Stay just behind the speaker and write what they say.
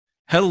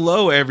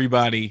Hello,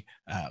 everybody.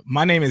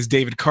 My name is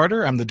David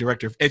Carter. I'm the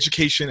Director of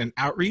Education and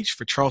Outreach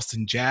for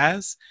Charleston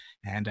Jazz.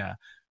 And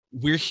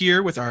we're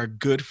here with our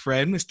good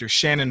friend, Mr.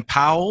 Shannon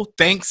Powell.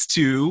 Thanks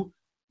to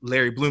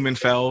Larry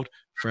Blumenfeld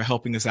for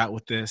helping us out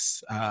with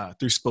this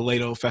through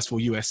Spoleto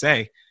Festival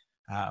USA.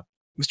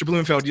 Mr.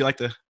 Blumenfeld, would you like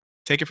to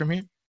take it from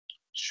here?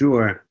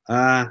 Sure.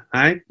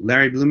 Hi,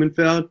 Larry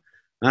Blumenfeld.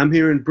 I'm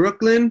here in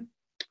Brooklyn,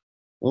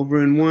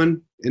 over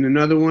in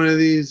another one of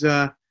these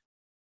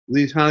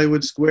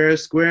Hollywood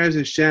squares. Squares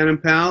is Shannon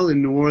Powell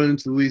in New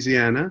Orleans,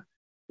 Louisiana.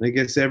 I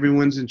guess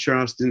everyone's in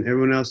Charleston,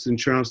 everyone else in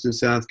Charleston,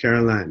 South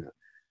Carolina.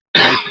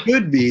 I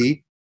could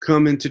be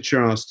coming to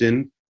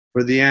Charleston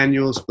for the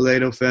annual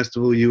Spoleto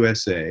Festival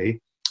USA.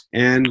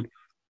 And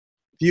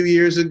a few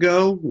years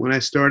ago, when I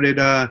started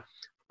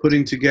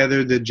putting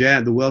together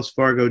the Wells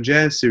Fargo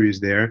Jazz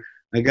series there,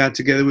 I got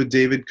together with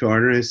David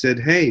Carter and I said,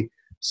 hey,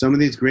 some of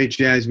these great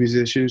jazz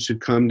musicians should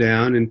come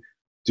down and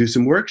do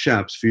some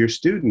workshops for your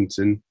students.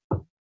 And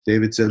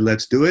David said,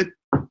 let's do it.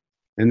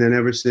 And then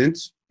ever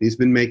since, he's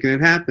been making it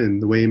happen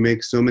the way he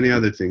makes so many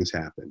other things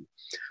happen.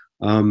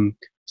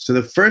 So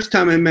the first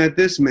time I met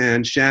this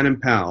man, Shannon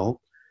Powell,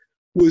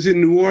 was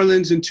in New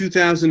Orleans in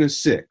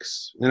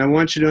 2006. And I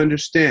want you to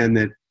understand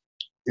that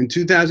in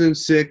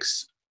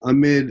 2006,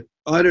 amid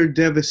utter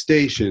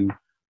devastation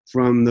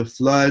from the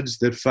floods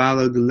that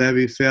followed the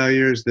levee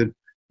failures that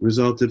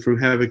resulted from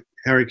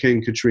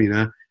Hurricane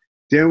Katrina,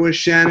 there was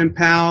Shannon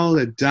Powell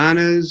at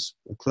Donna's,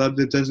 a club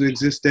that doesn't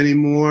exist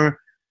anymore,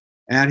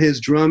 at his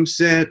drum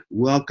set,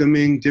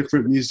 welcoming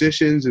different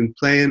musicians and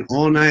playing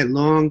all night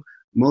long.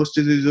 Most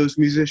of those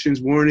musicians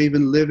weren't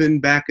even living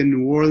back in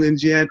New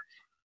Orleans yet.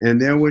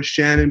 And there was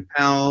Shannon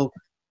Powell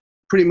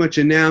pretty much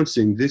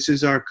announcing, this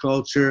is our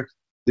culture,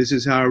 this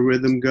is how our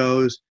rhythm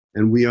goes,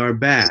 and we are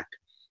back.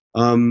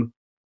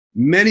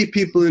 Many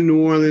people in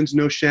New Orleans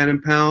know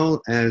Shannon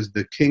Powell as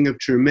the King of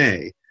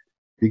Treme,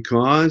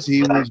 because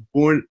he was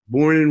born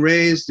and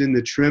raised in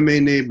the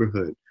Treme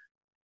neighborhood.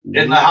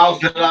 In the house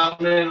that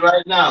I'm in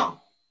right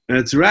now.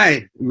 That's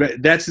right.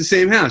 That's the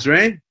same house,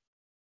 right?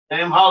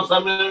 Same house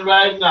I'm in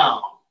right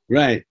now.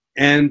 Right.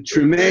 And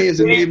Treme is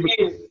a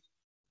neighborhood.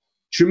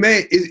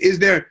 Treme, is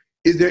there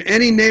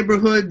any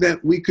neighborhood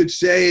that we could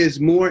say is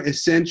more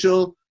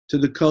essential to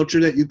the culture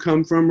that you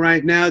come from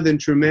right now than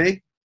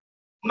Treme?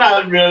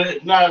 Not really.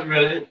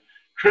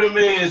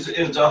 Treme is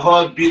the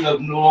heartbeat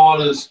of New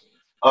Orleans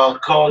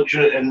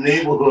culture and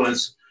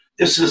neighborhoods.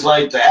 This is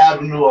like the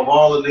avenue of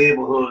all the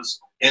neighborhoods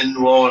in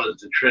New Orleans,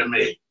 the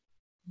Treme.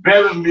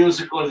 Very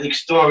musical and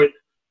historic.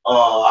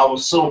 I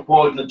was so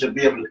fortunate to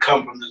be able to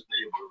come from this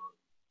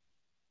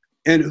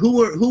neighborhood. And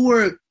who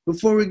were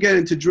before we get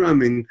into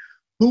drumming,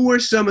 who were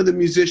some of the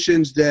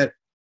musicians that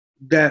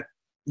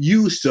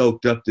you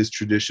soaked up this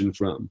tradition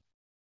from?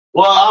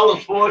 Well, I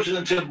was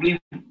fortunate to be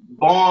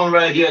born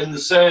right here in the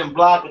same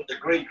block with the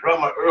great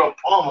drummer Earl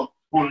Palmer,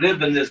 who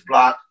lived in this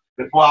block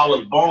before I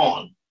was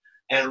born.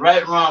 And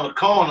right around the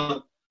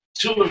corner,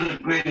 two of the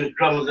greatest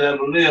drummers that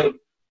ever lived,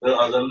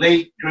 the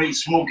late, great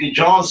Smokey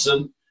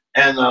Johnson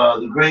and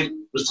the great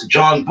Mr.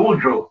 John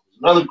Boudreaux,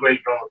 another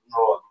great drummer from New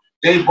Orleans.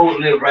 They both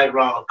lived right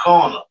around the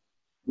corner.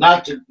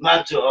 Not to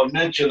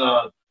mention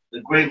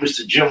the great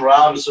Mr. Jim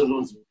Robinson,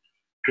 who's a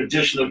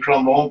traditional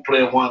trombone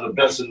player, one of the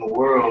best in the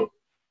world.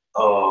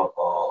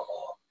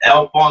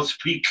 Alphonse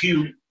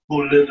PQ,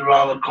 who lived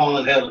around the corner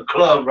and had a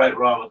club right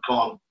around the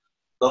corner.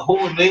 The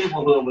whole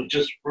neighborhood was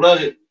just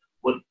flooded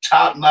with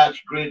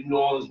top-notch great New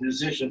Orleans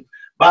musicians.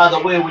 By the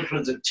way, which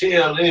was the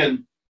tail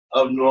end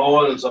of New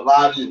Orleans. A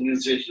lot of these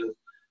musicians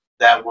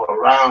that were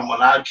around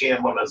when I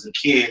came up as a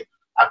kid,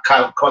 I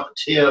kind of caught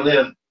the tail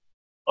end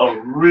of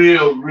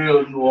real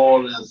New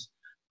Orleans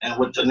and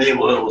what the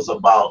neighborhood was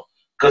about.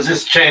 Because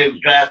it's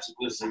changed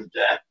drastically since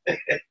that.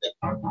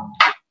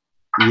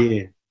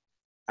 Yeah.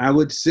 I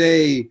would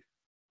say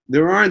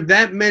there aren't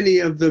that many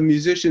of the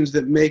musicians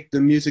that make the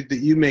music that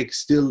you make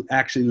still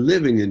actually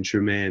living in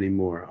Treme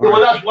anymore. Well,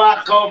 that's why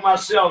I call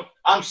myself,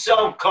 I'm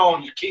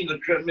self-called the King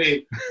of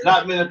Treme.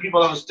 Not many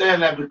people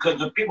understand that because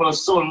the people are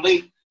so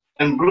late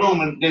and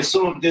blooming. They're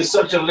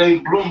such a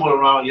late bloomer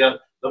around here.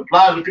 A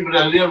lot of the people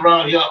that live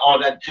around here or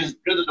that just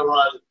visit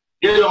around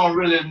here, they don't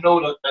really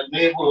know the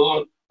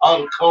neighborhood or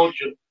the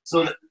culture.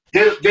 So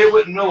they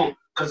wouldn't know.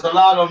 Because a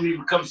lot of them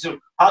even come and say,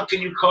 how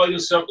can you call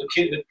yourself the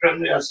King of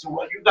Treme? I said,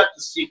 well, you got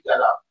to seek that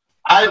out.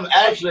 I am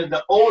actually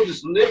the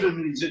oldest living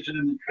musician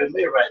in the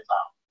Treme right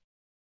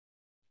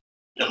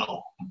now. You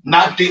know,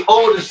 not the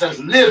oldest that's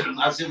living.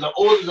 I said the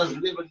oldest that's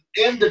living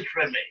in the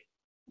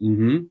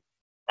Treme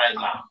right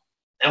now.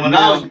 And when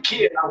I was a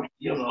kid,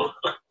 there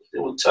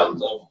were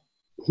tons of them.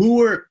 Who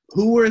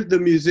were the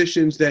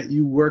musicians that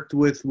you worked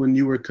with when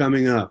you were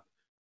coming up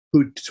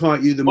who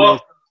taught you the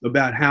most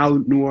about how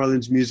New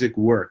Orleans music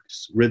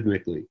works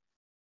rhythmically?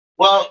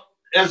 Well,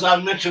 as I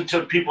mentioned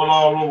to people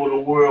all over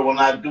the world when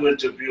I do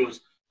interviews,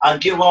 I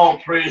give all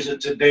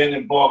praises to Danny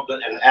Barker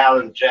and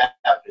Alan Jaffe.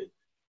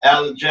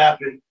 Alan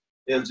Jaffe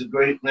is a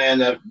great man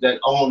that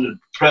owned the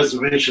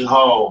Preservation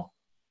Hall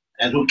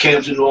and who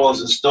came to New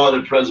Orleans and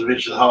started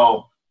Preservation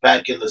Hall.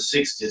 back in the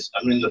 60s,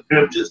 the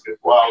 50s,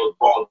 before I was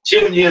born.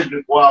 10 years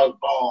before I was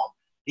born,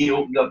 he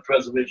opened up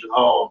Preservation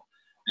Hall.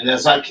 And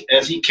as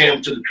he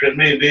came to the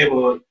Treme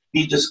neighborhood,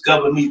 he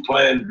discovered me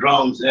playing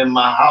drums in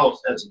my house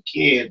as a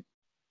kid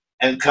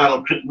and kind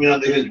of took me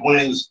under his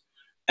wings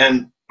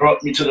and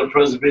brought me to the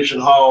Preservation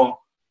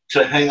Hall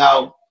to hang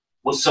out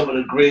with some of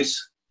the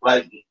greats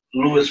like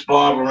Louis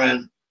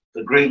Barberin,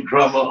 the great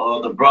drummer,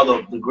 or the brother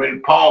of the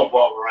great Paul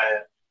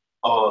Barberin,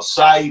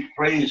 Saeed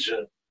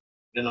Frazier,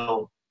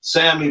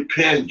 Sammy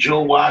Penn,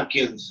 Joe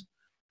Watkins,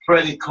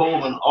 Freddie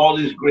Coleman, all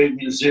these great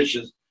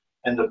musicians,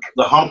 and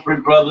the Humphrey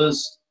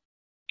brothers,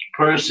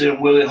 Percy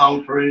and Willie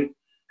Humphrey,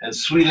 and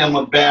Sweet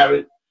Emma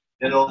Barrett,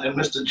 and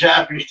Mr.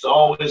 Jaffe used to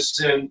always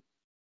send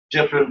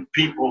different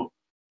people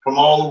from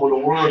all over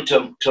the world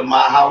to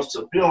my house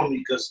to film me,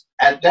 because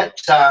at that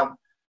time,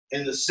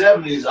 in the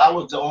 70s, I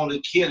was the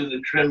only kid in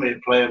the Treme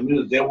playing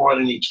music. There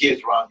weren't any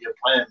kids around here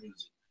playing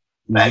music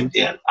back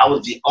then. I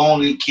was the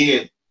only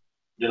kid,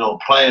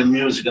 playing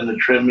music in the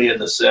Treme in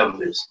the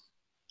 70s.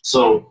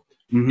 So,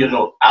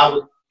 I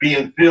was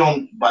being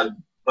filmed by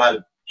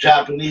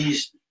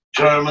Japanese,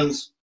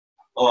 Germans,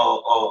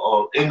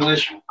 or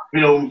English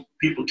film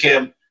people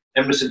came,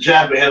 and Mr.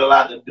 Jaffe had a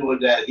lot to do with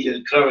that. He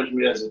encouraged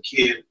me as a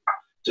kid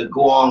to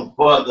go on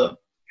further,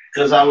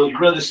 because I was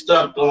really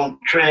stuck on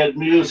trad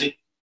music,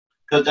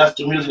 because that's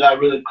the music I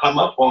really come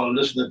up on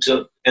listening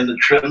to. In the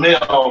Treme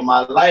all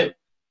my life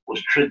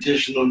was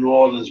traditional New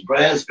Orleans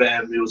brass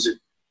band music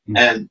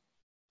and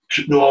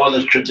New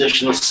Orleans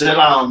traditional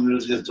sit-down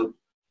music.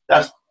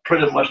 That's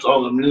pretty much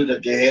all the music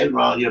that they had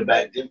around here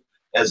back then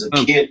as a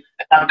kid.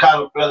 And I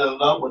kind of fell in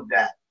love with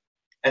that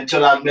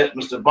until I met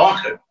Mr.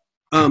 Barker.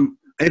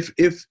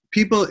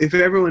 If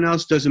everyone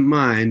else doesn't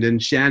mind, and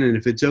Shannon,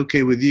 if it's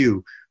okay with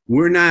you,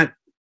 you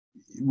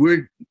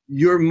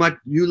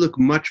look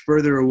much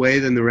further away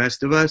than the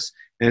rest of us,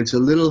 and it's a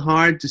little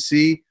hard to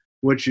see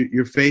what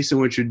your face and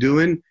what you're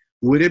doing.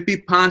 Would it be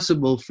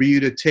possible for you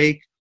to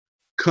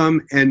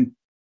come and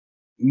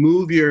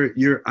move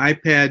your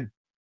iPad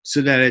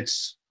so that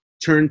it's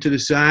turned to the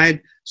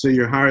side, so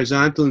you're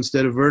horizontal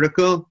instead of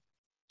vertical?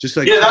 Just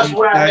like that's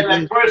where I had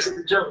that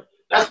person.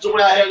 That's the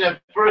way I had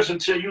that person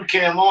until you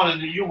came on,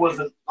 and you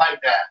wasn't like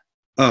that.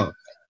 Oh,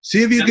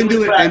 see if you can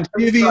do it, and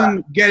see if you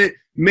can get it.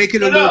 Make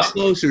it a little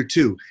closer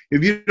too,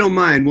 if you don't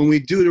mind. When we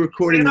do the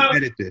recording, we'll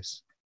edit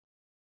this.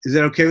 Is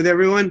that okay with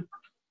everyone?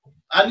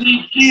 I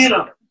need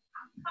Gina.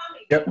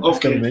 Yep.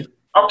 Okay.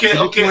 I want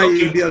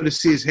you to be able to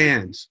see his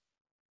hands.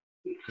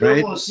 Right?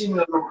 You want to see me a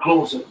little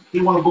closer.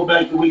 You want to go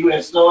back to where you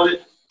had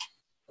started?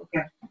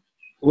 Okay.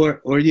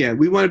 Or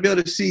we want to be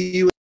able to see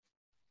you.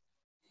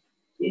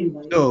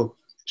 So,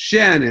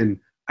 Shannon,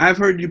 I've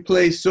heard you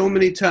play so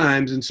many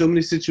times in so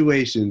many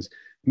situations.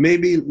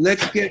 Maybe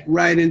let's get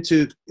right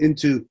into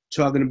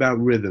talking about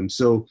rhythm.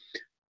 So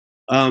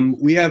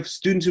we have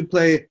students who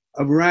play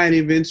a variety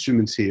of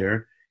instruments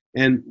here.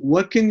 And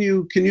what can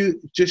you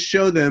just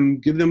show them,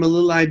 give them a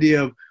little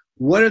idea of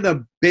what are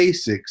the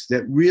basics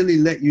that really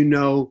let you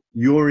know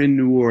you're in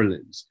New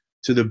Orleans,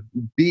 to the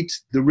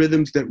beats, the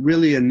rhythms that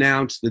really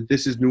announce that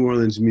this is New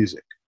Orleans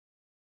music?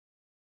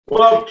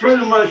 Well,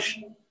 pretty much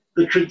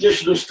the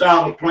traditional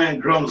style of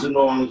playing drums in New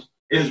Orleans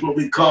is what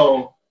we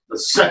call the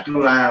second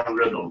line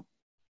rhythm.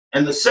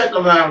 And the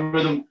second line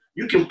rhythm,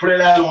 you can play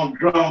that on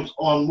drums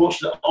on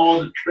most of all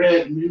the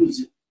trad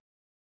music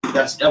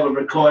that's ever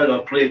recorded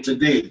or played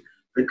today,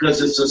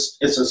 because it's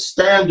a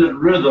standard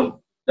rhythm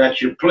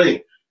that you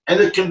play. And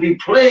it can be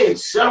played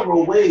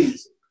several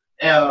ways.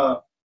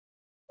 For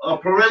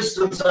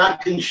instance, I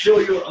can show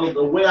you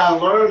the way I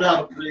learned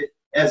how to play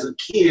as a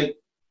kid.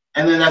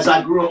 And then as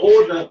I grew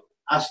older,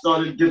 I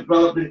started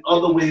developing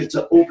other ways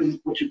to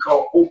open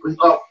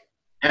up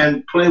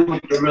and play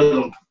with the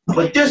rhythm.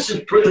 But this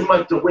is pretty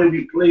much the way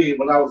we played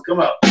when I was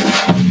coming up. And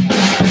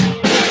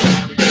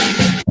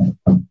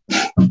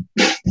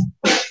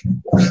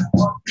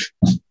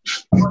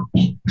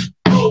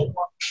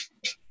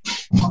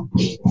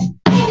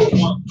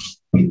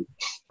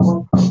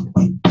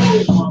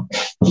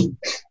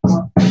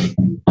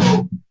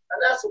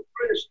that's a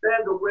pretty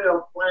standard way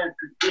of playing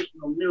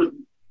traditional music.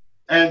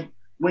 And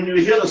when you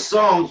hear the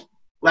songs,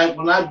 like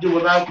when I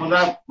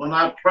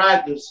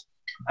practice,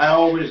 I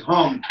always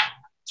hum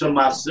to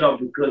myself,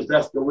 because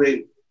that's the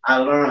way I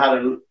learn how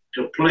to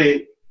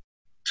play,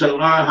 to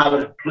learn how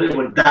to play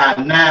with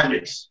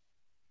dynamics.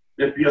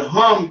 If you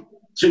hum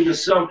to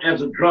yourself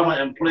as a drummer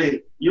and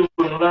play, you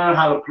will learn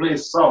how to play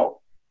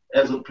soft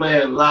as a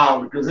player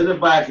loud, because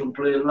anybody can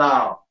play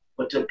loud.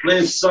 But to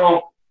play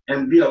soft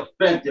and be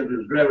effective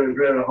is very,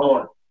 very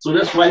hard. So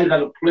that's why you got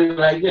to play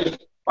like this.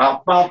 Ba,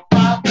 ba,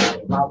 ba,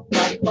 ba, ba, ba,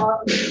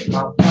 ba,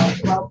 ba,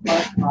 ba,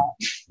 ba,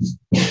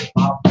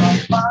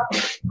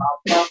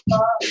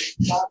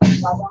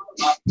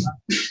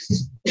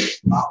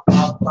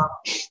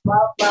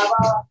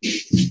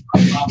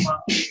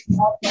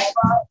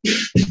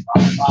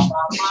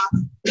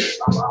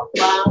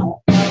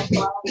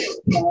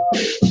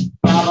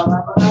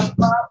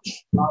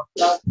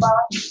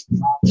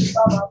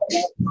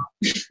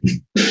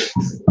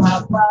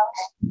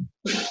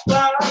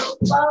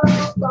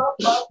 ba.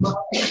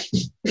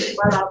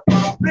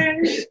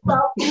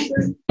 Now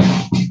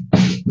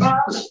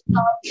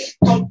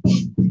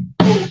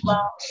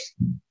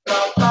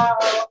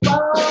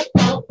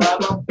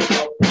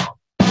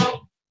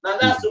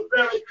that's a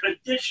very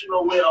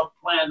traditional way of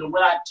playing, the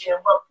way I came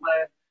up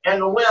playing,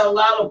 and the way a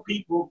lot of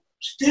people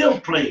still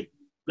play,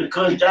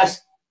 because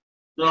that's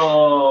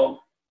the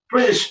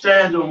pretty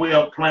standard way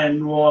of playing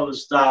New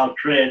Orleans style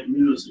trad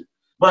music.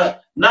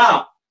 But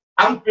now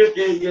I'm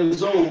 58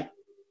 years old,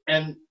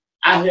 and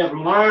I have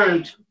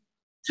learned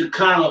to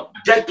kind of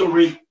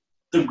decorate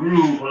the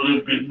groove a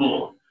little bit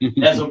more,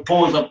 as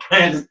opposed to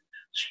playing it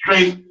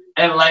straight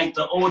and like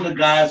the older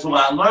guys who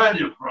I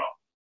learned it from.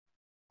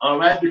 All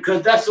right,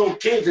 because that's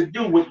okay to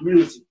do with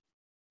music.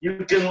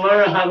 You can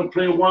learn how to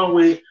play one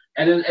way,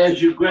 and then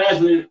as you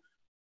gradually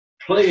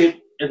play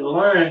it and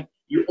learn,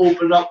 you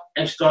open up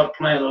and start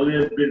playing a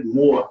little bit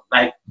more,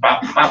 like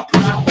bop, bop,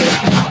 bop, bop,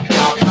 bop,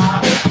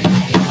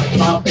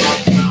 bop,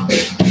 bop,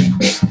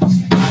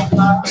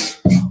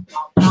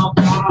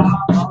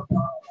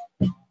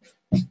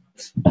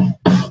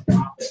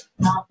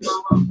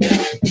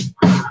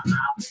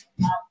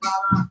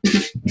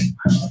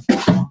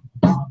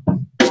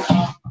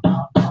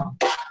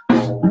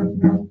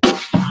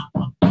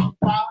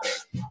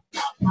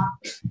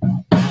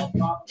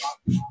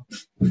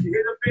 you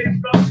hear the bass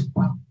drum?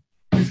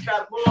 It's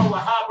got more of a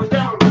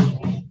habanero.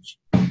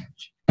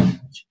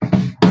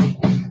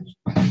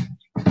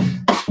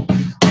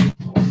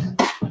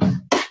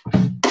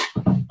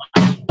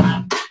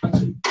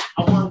 I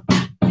want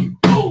to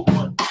go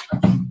one.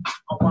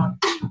 I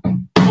want to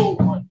go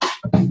one.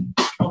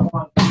 I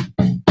want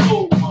to go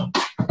one.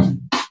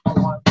 I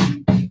want to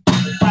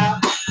pop,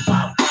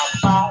 pop,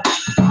 pop, pop,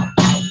 pop,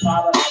 pop,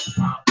 pop,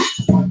 pop.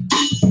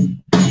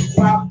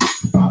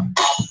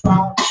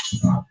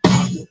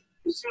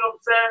 You see what I'm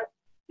saying?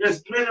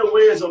 There's many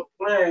ways of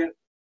playing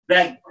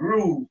that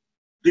groove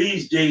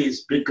these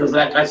days, because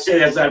like I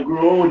said, as I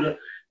grew older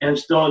and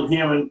started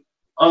hearing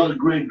other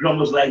great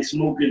drummers like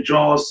Smokey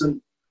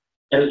Johnson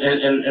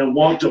and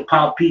Walter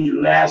Poppy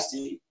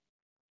Lassie,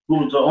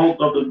 who was the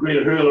uncle of the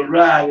great Hurley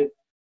Riley,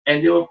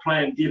 and they were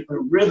playing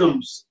different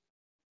rhythms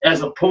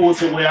as opposed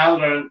to where I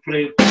learned to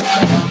play.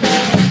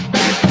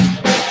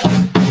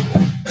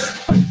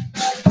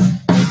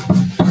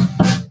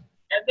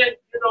 And then,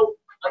 you know,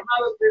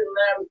 another thing,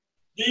 Larry,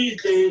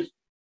 these days,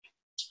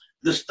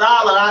 the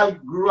style that I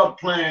grew up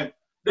playing,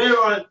 there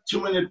aren't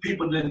too many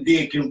people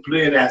that can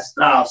play that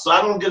style. So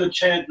I don't get a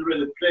chance to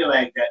really play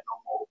like that no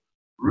more.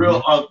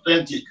 Real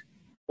authentic,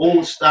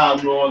 old style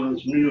New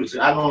Orleans music.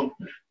 The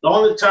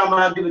only time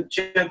I get a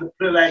chance to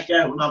play like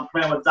that when I'm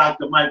playing with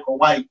Dr. Michael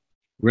White.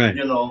 Right.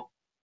 You know,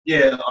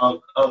 yeah,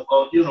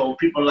 you know,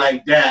 people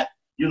like that.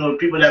 You know,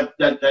 people that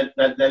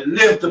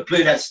live to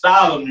play that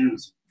style of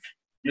music.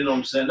 You know what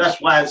I'm saying? That's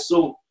why it's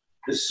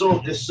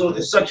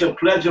such a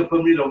pleasure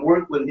for me to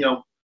work with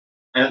him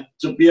and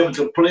to be able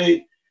to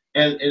play,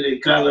 and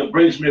it kind of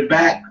brings me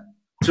back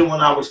to when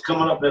I was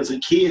coming up as a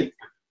kid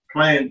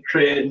playing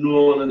trad New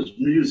Orleans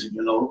music,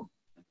 you know.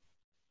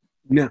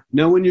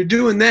 Now when you're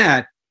doing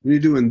that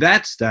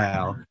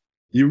style,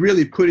 you're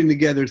really putting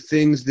together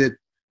things that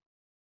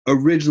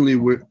originally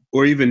were,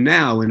 or even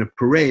now in a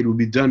parade, would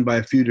be done by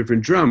a few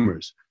different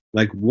drummers,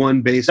 like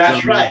one bass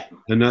drummer, right.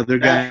 Another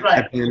guy,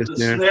 right. The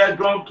snare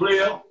drum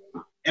player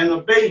and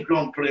a bass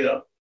drum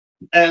player,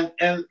 and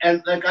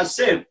like I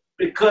said,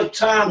 because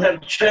time has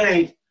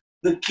changed,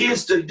 the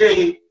kids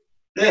today,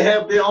 they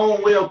have their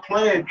own way of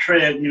playing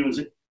trad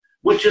music,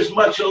 which is a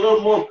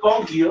little more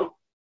funkier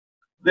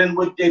than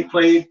what they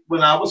played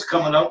when I was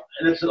coming up,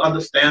 and it's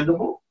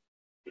understandable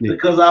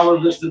because I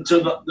was listening to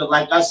the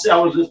like I said,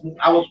 I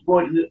was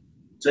fortunate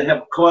to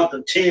have caught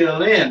the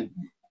tail end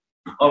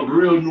of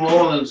real New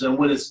Orleans, and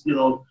when it's, you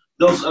know,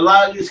 a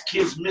lot of these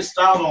kids missed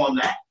out on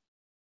that,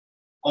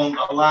 on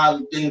a lot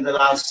of things that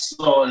I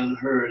saw and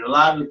heard. A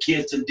lot of the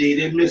kids today,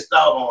 they missed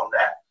out on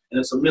that. And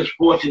it's a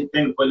misfortune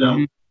thing for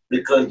them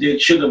because they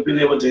should have been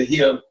able to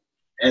hear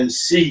and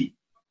see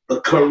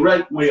the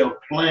correct way of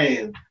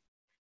playing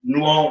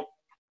New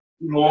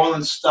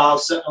Orleans style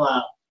second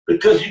line.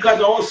 Because you got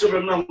to also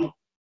remember,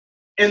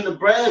 in the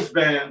brass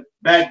band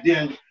back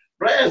then,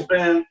 brass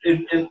band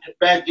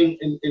back in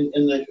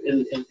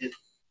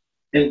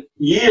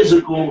years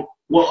ago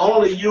were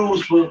only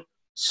used for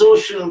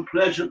social and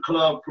pleasure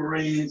club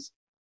parades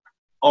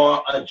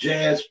or a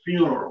jazz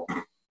funeral.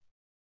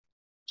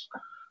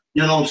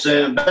 You know what I'm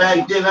saying?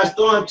 Back then, that's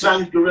the only time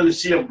you could really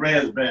see a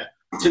brass band.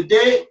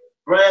 Today,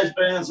 brass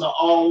bands are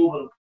all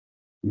over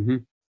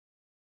the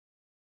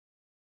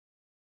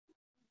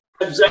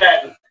place.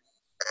 Exactly.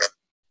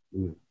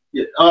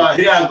 Yeah.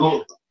 Here I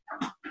go.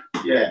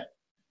 Yeah.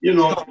 You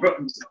know.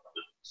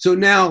 So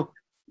now,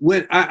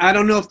 when I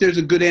don't know if there's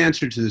a good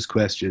answer to this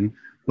question,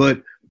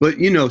 but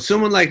you know,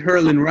 someone like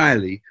Hurley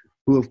Riley,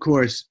 who of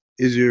course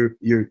is your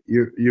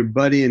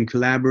buddy and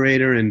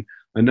collaborator and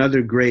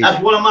another great.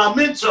 That's one of my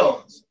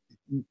mentors.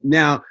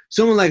 Now,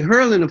 someone like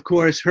Hurley, of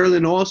course,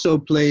 Hurley also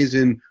plays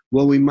in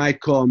what we might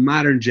call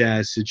modern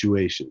jazz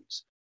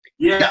situations.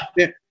 Yeah.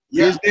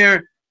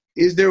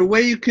 Is there a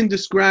way you can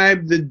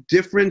describe the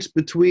difference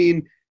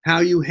between how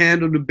you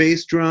handle the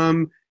bass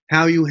drum,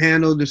 how you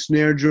handle the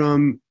snare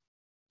drum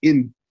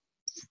in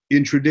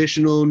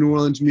traditional New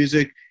Orleans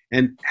music,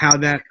 and how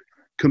that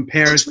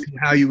compares to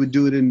how you would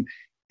do it in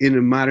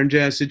a modern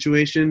jazz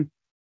situation?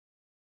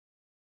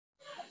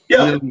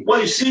 Yeah,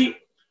 well, you see,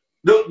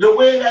 the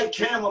way that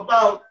came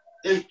about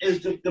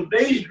is the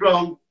bass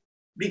drum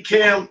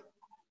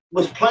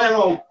was playing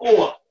on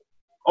 4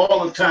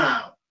 all the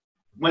time.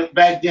 Went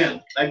back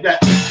then, like that.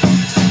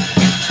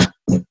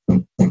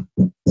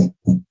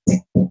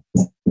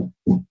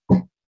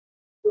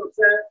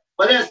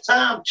 But as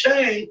time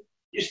changed,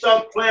 you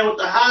start playing with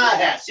the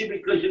hi-hat. See,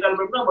 because you got to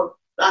remember,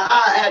 the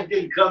hi-hat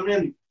didn't come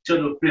in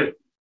till the 50s.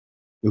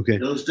 Okay.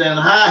 You understand?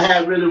 The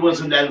hi-hat really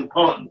wasn't that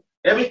important.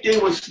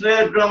 Everything was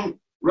snare drum,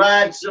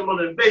 ride cymbal,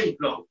 and bass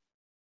drum.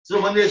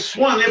 So when they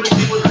swung,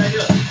 everything was like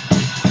that.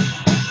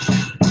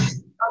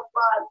 That's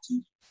why I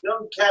teach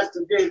young cats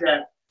today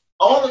that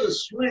all of the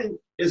swing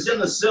is in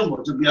the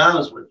cymbal, to be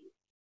honest with you.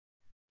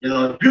 You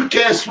know, if you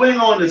can't swing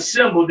on the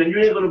cymbal, then you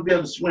ain't going to be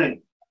able to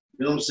swing.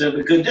 You know what I'm saying?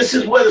 Because this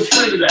is where the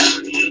swing is at.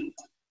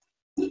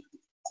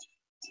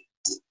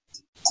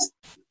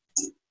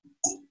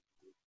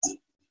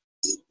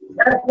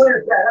 That's where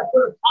it's at. That's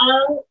where it's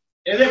on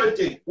and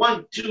everything.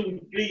 1,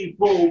 2, 3,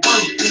 4. 1, 2,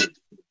 3,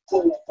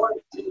 4. 1,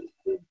 2,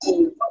 3, 4.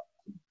 1,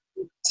 2,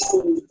 3,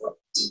 4.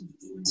 1, 2,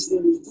 3,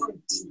 4.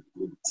 1, 2,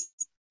 3.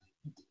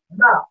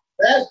 Now,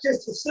 that's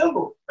just a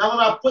cymbal. Now, when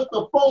I put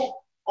the 4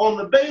 on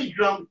the bass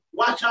drum,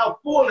 watch how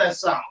full that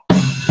sounds.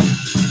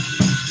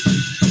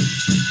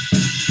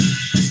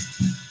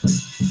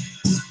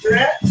 See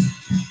that?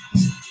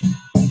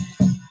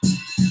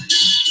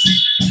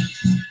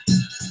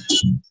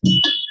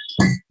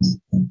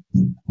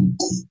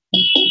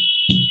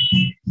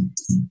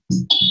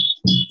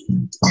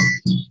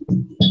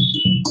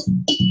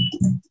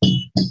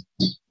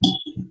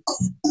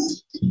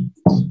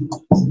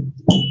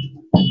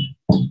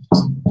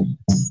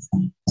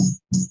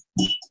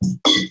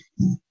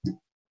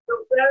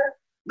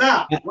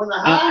 Now, when the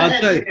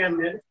hi-hat came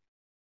in,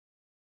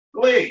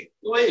 go ahead.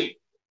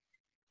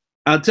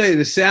 I'll tell you,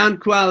 the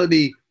sound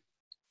quality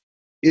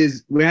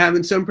we're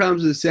having some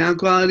problems with the sound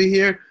quality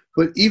here,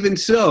 but even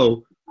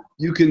so,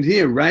 you can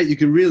hear, right? You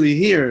can really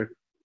hear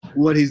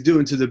what he's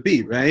doing to the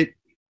beat, right?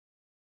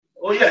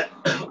 Oh, yeah.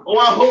 Oh,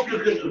 I hope you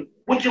can.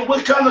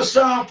 What kind of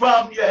sound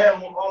problem you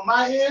have on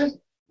my end?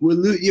 We're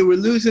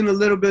losing a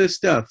little bit of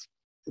stuff,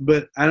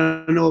 but I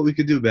don't know what we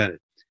could do about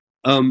it.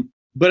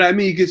 But I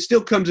mean, it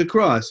still comes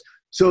across.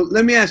 So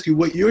let me ask you,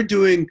 what you're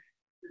doing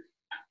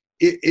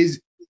is,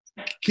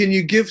 can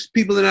you give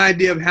people an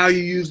idea of how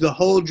you use the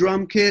whole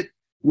drum kit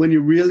when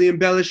you're really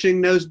embellishing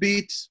those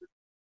beats?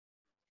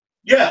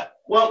 Yeah,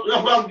 well,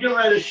 I'm getting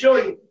ready to show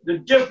you the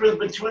difference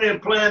between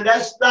playing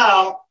that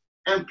style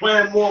and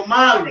playing more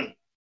modern.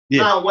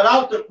 Yeah. Now,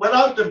 without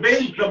the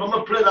bass drum, I'm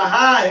gonna play the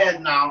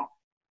hi-hat now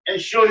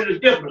and show you the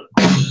difference.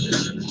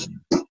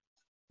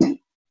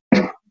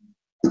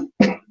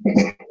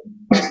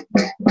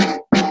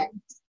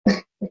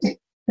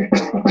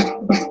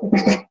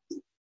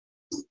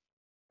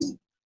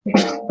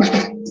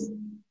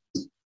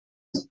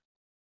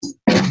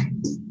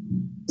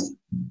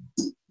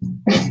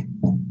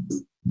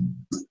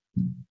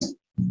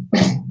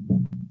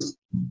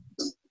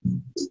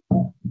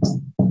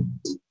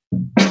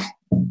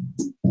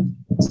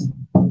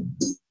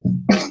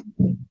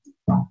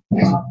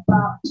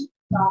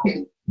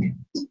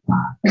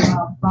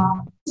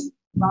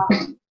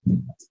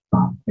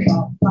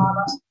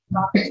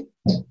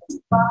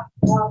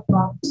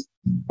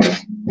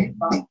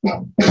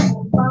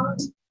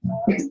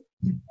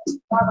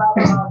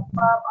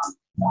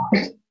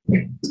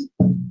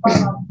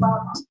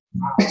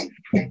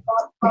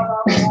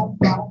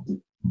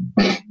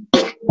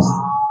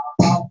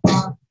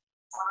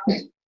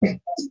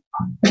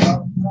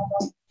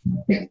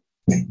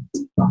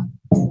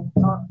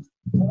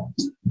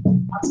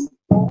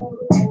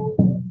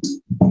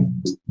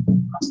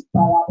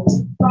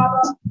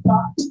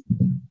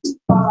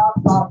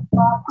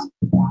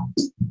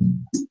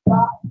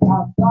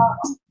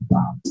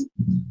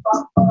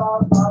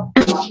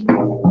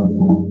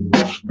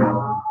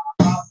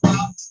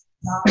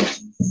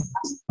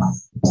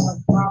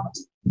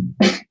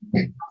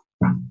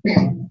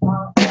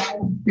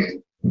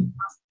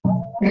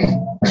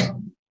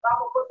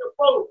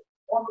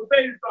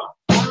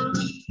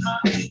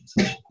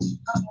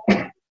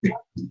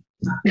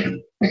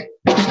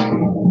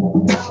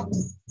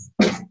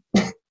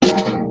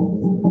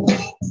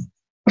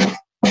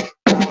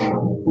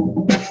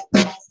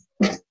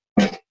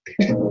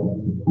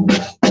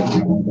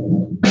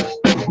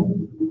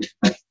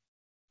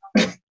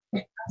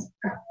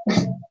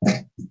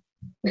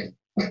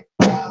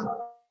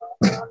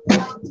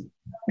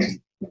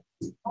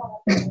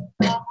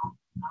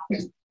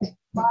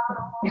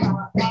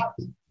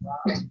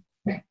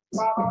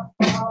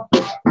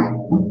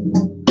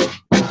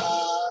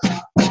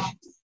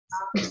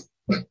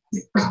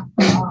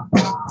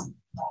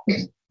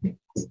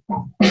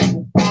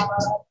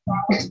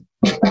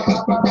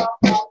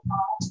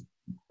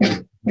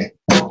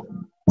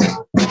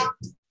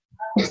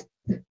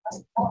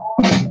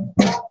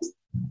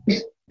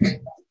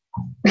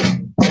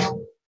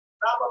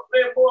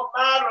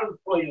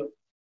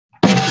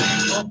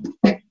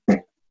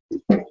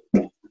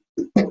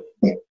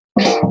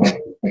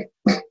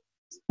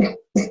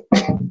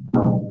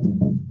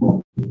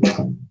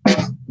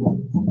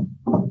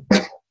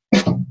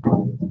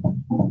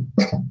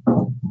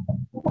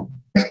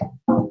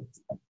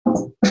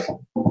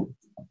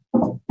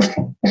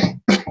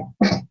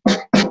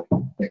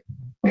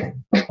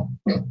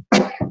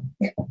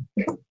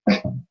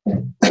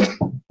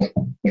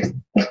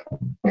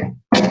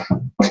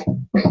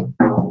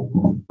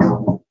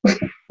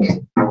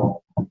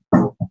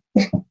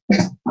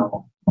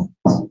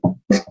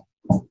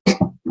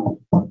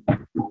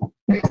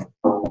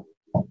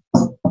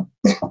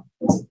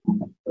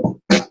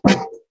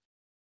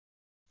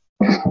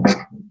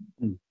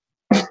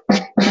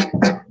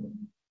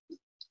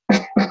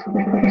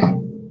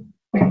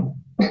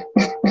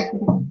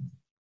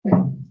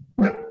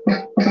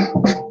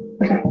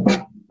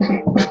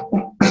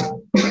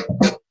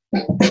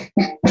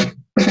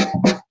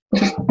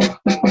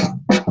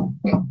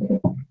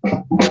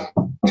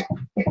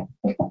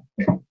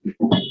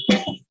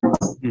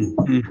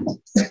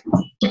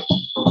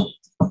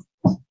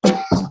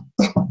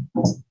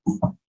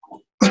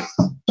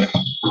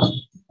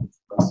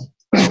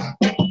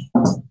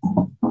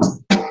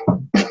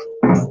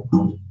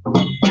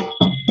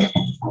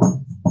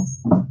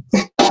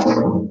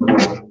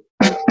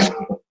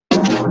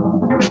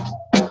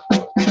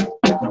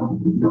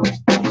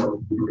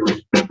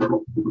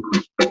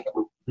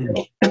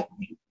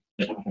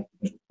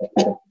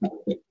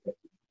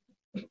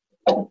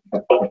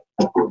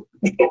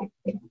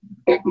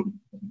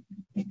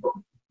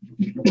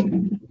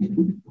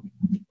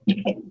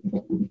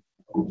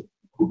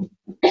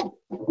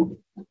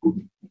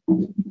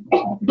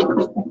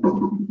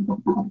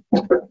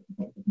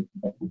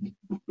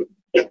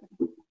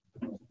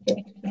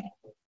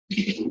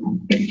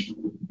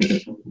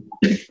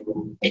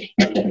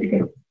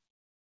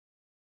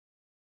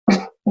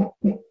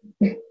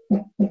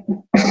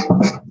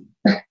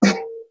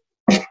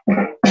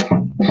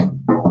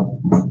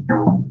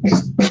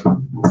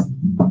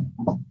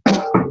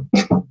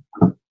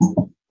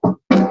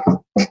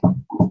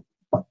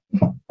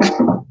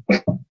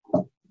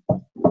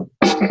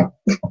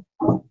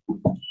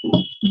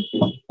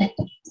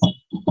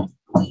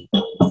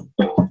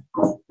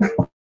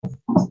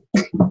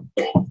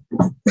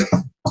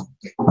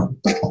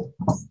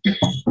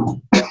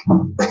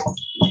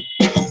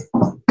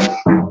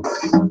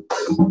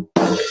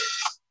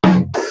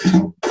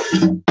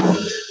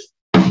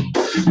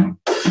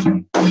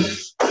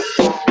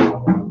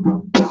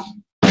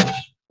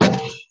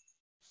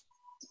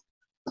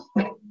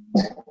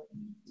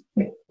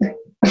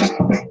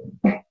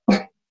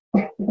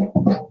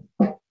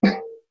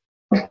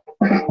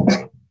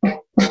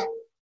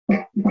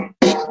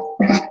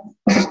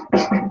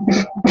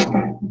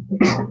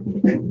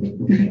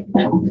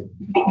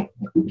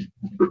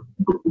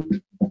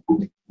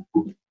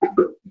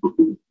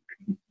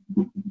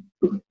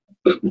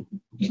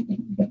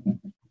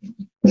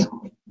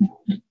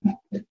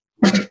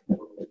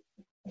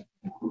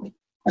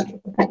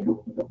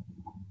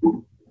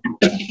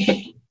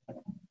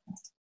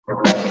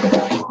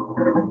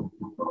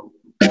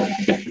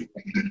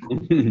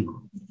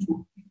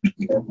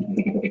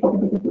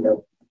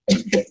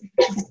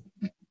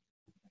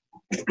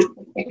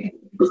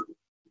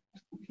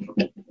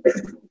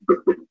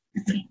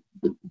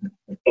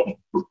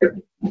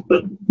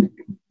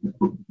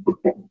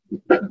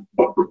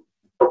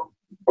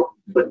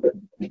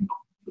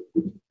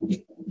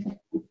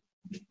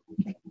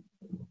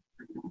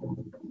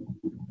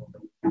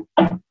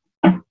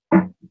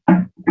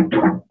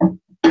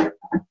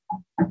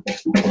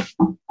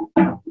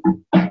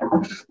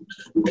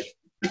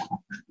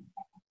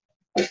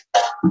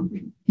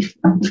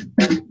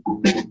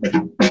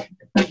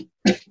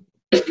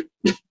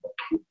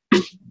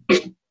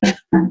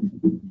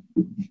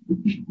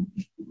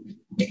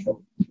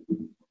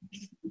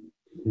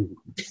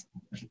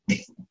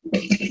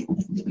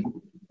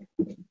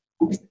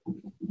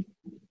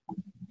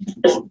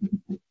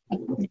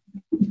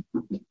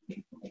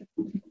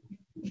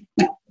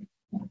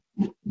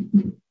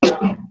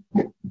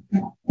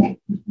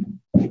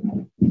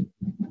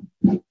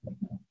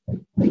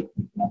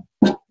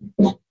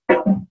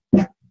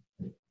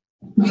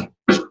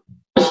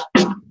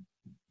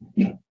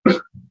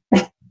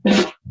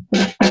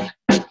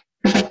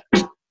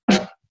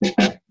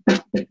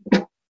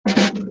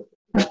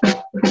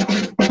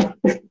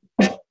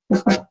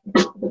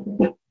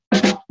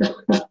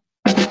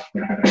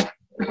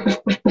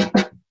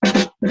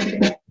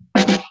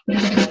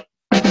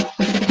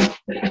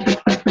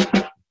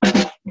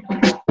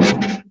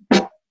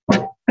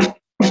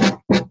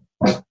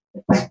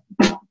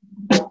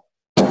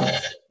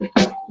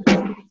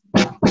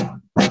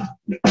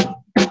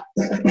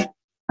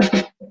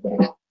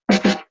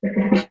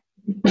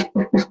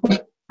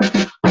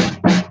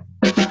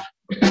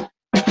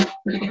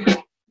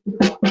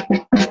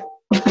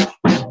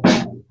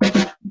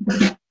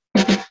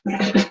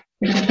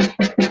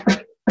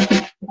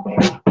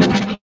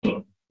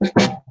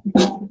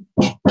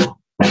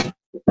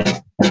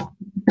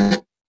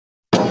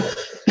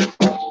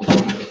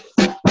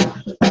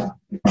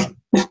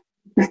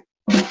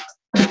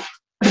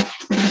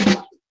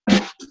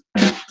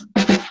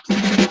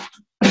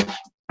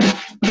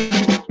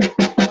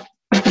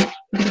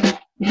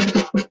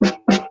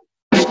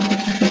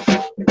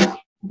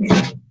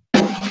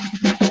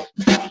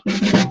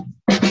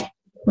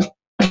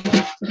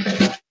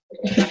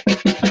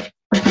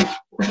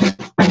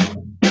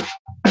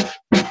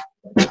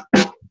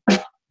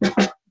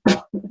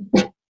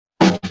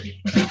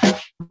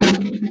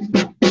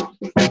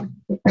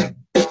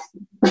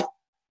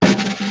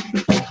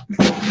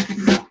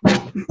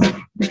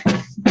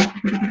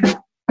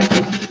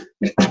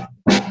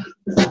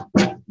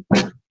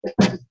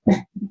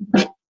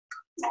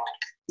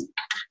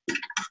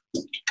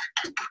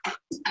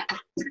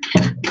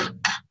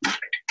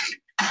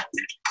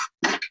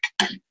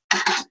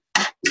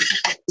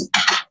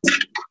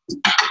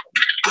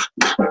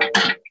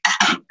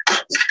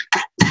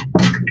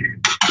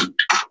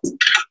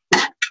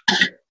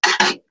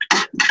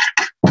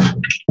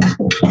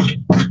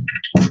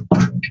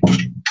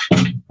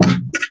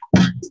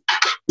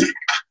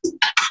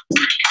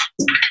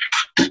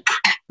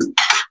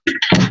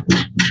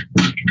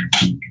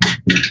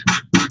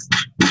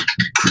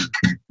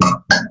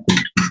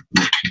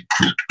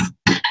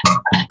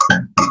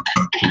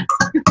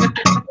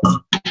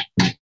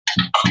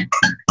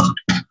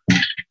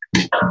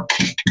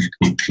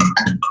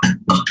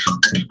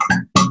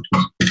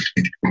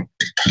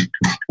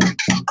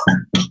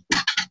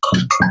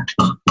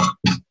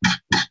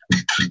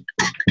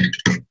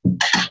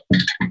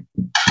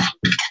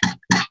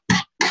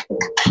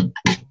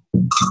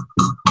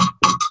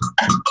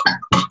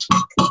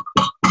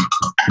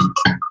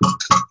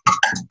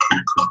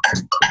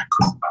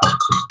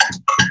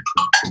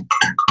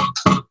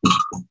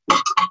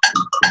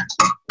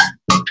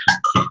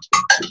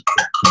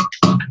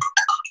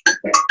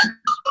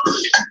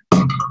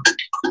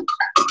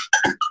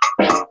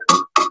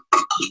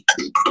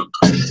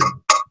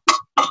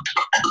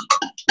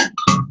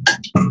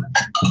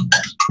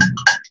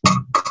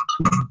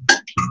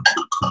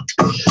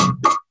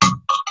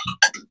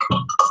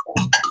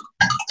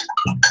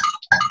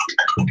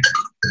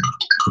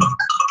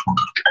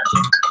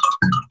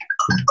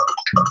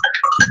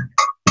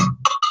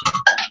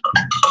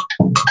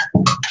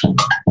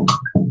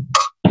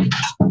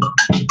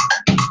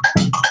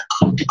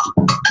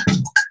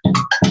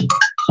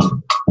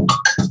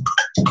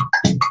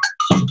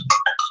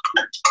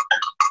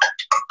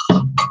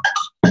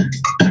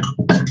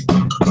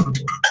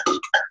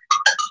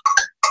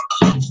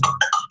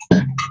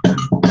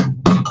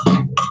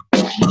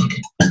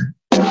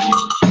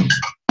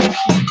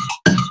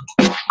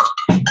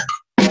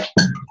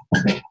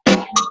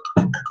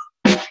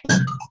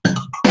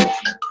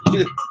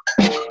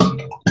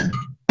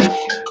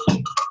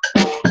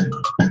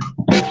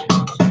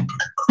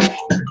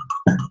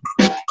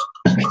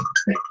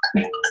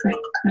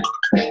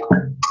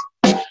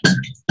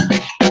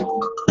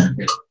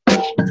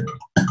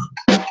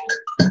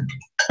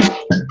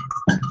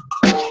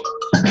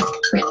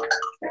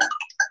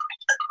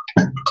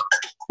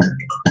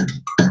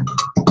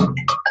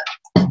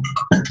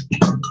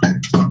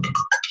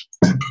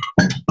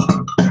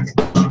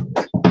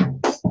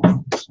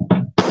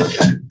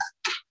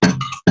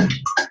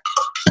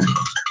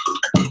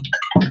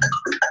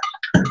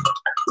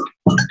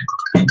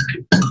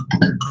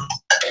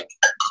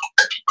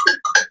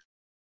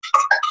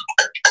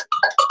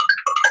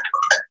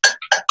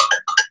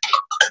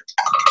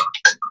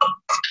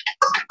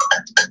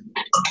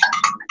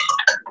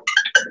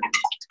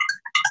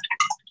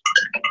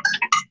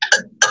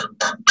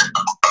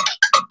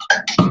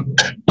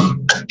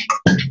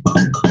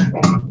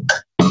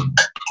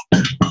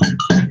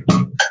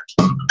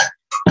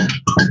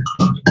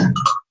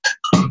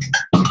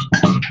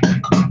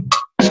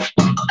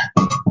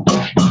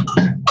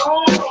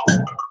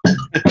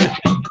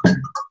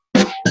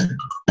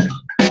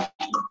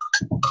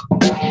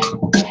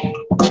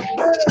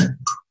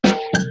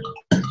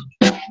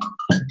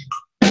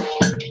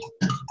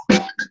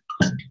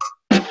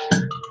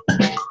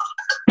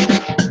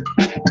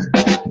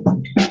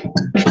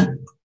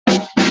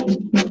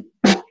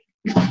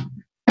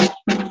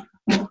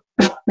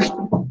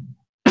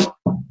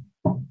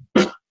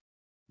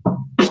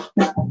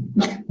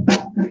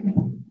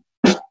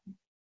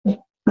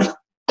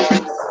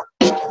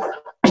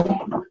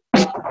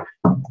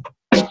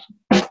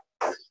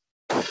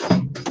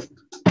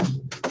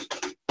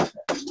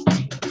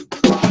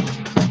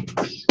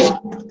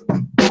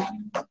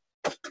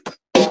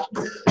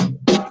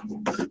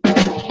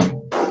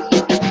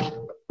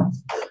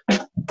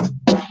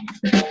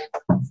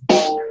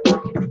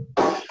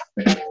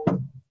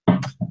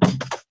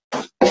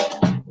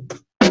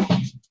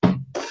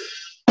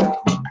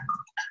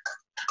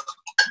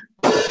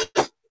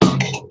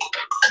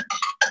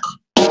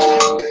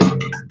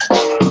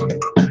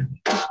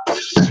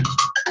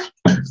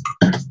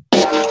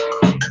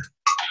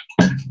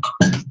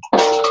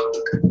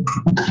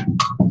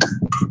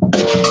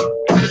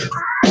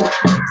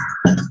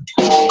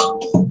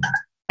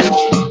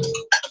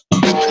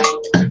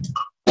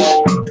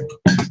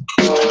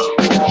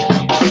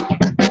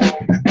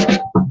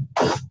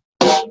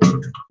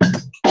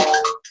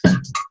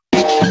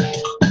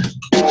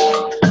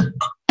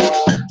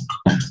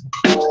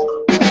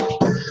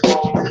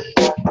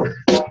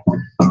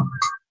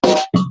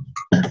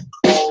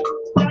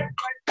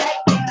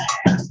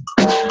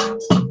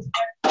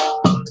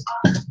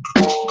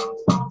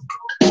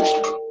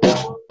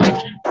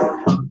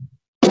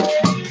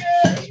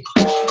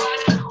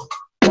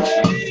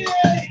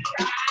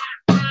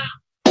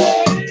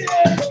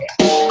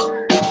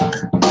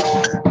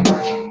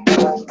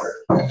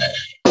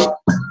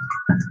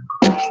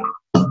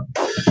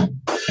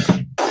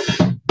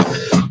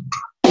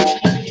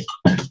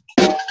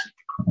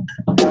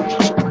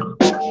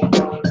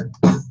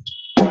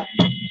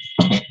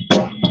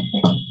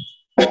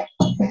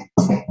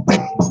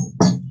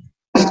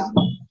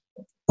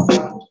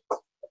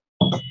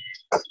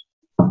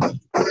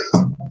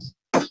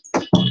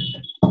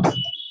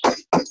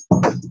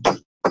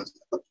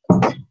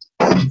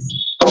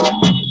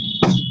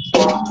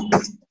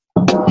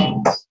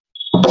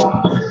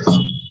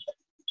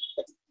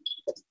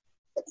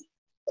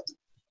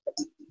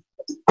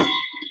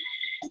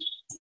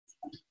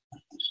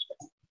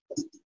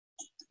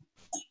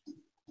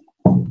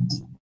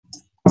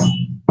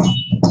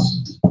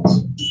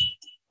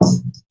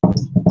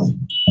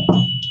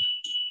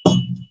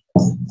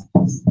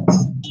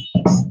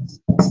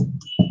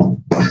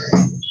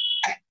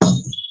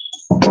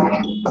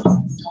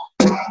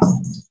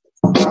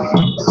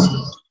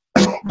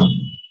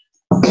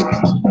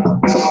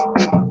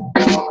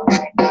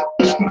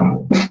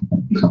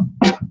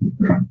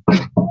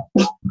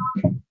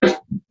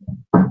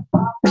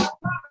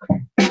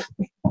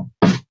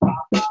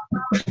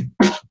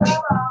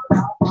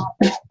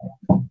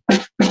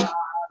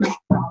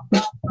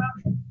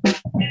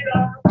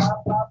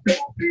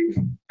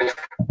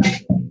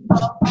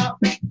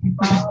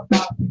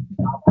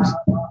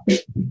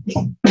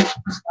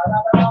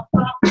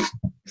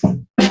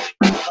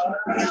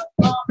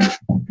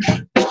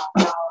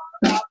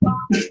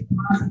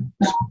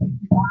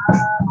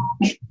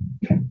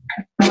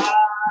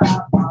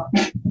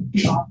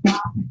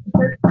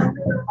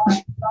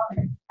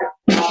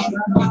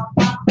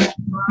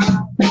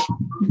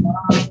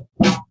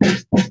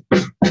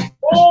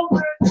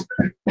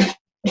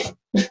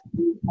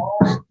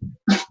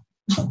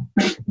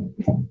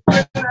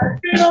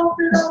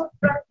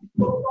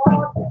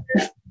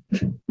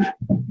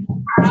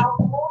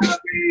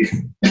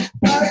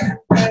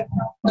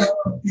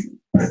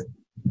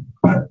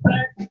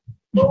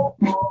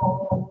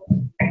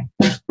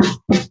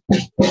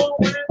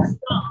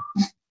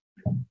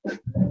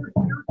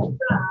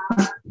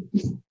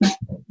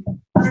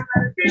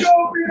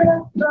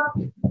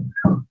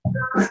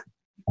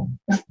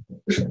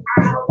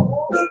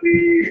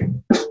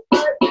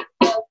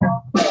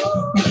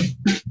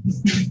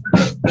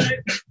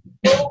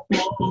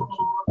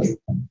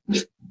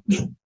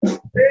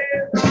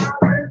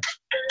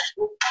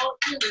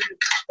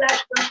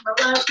 That's my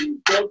life is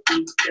just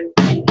to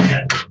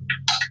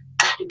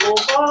go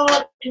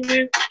on to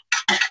it.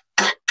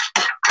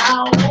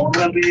 I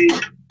wanna be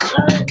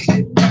like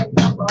you,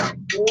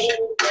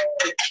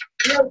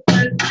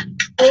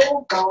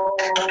 oh,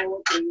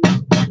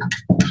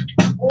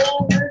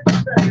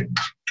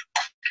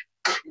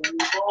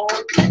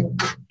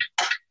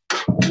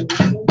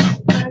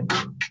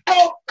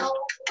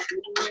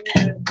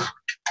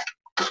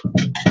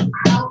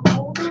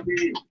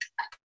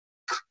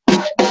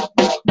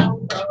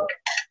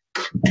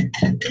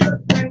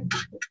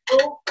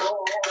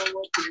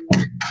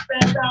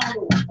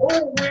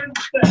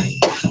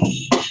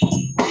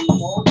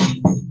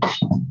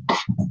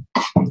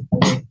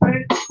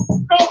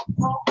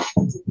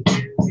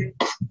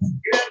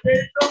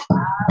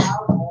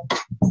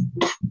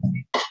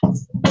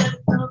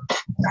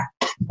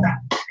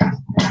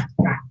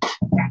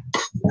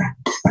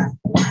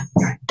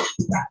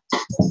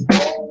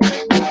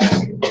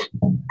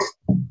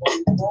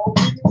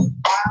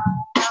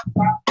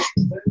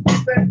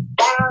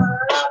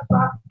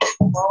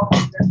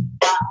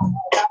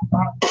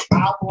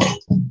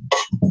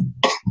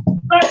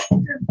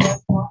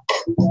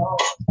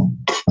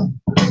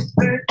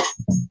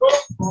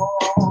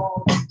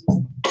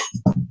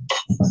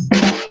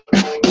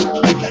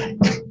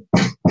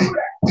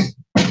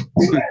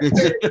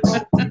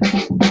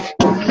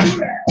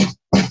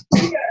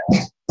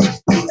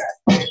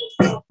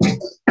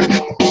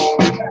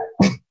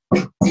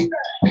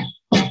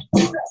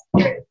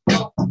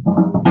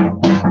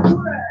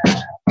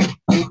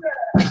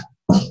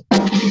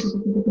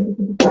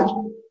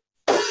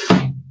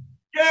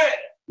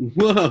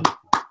 Whoa.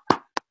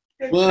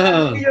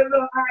 Whoa. Give you a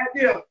little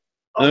idea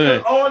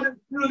of all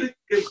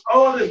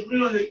this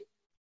music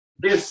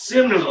is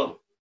similar.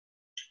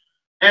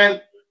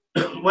 And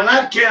when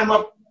I came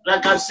up,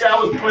 like I said, I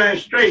was playing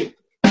straight.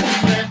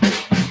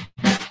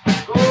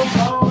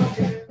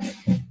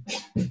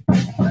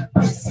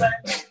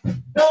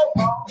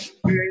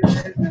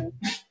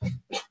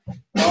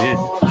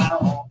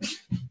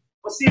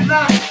 But see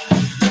now,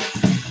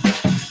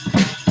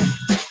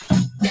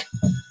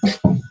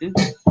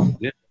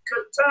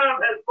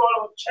 time has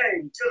brought on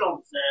change, you know what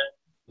I'm saying?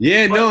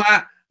 Yeah, no,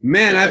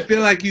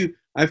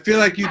 I feel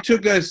like you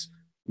took us,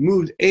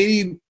 moved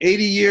 80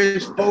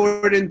 years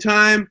forward in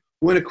time,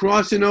 went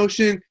across an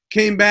ocean,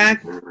 came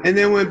back, and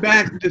then went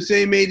back the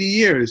same 80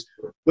 years.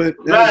 But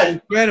that's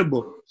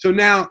incredible. So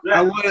now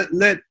I want to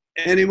let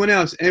anyone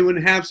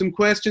have some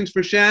questions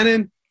for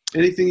Shannon?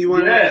 Anything you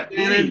want to ask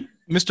Shannon?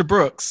 Mr.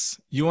 Brooks,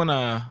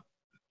 I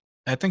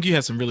think you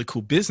had some really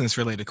cool business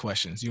related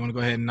questions. You want to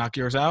go ahead and knock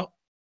yours out?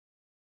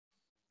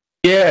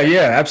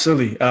 Yeah,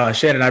 absolutely.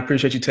 Shannon, I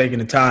appreciate you taking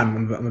the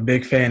time. I'm a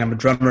big fan. I'm a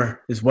drummer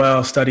as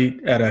well.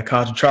 Studied at a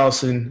college in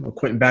Charleston with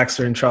Quentin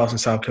Baxter in Charleston,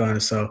 South Carolina.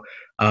 So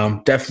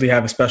definitely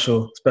have a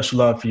special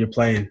love for your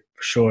playing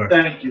for sure.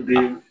 Thank you,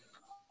 dude.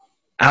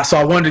 So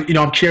I wondered,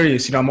 I'm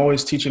curious. I'm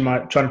always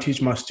trying to teach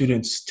my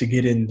students to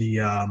get in the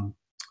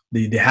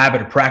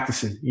habit of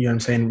practicing. You know what I'm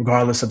saying,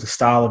 regardless of the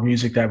style of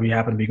music that we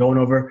happen to be going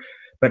over,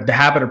 but the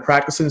habit of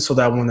practicing so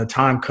that when the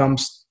time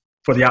comes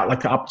for the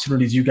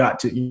opportunities you got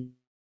to.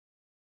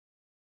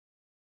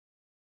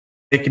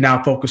 They can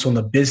now focus on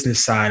the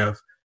business side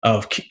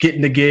of getting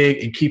the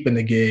gig and keeping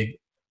the gig,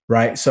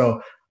 right?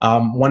 So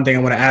one thing I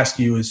want to ask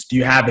you is, do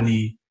you have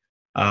any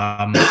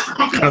any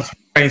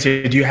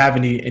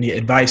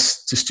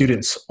advice to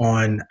students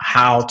on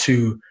how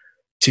to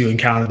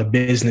encounter the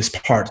business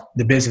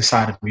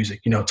side of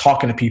music?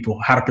 Talking to people,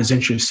 how to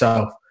present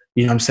yourself.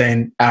 You know what I'm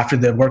saying? After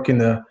the work in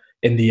the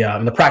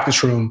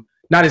practice room,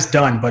 not as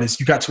done, but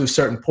you got to a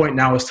certain point.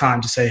 Now it's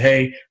time to say,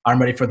 hey, I'm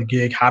ready for the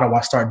gig. How do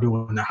I start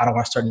doing that? How do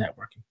I start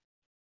networking?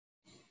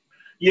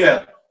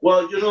 Yeah,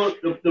 well,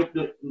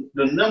 the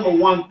number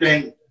one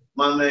thing,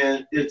 my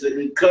man, is to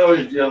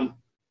encourage them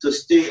to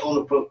stay on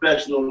a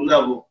professional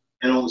level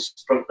and on the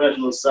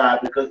professional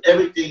side, because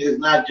everything is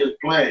not just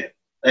playing,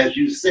 as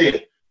you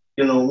said.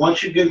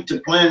 Once you get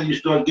into playing, you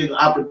start getting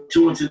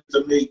opportunities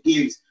to make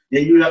gigs,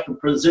 then you have to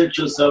present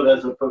yourself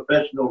as a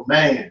professional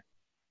man,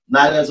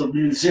 not as a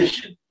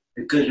musician,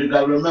 because you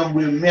got to remember,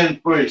 we're men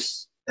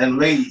first and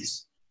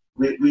ladies.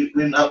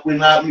 We're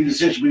not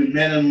musicians, we're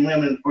men and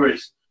women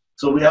first.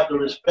 So we have to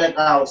respect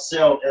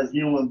ourselves as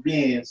human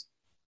beings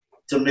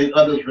to make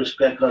others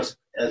respect us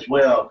as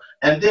well.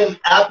 And then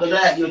after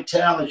that, your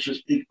talent should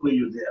speak for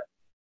you there.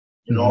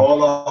 All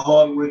the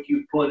hard work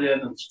you put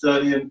in and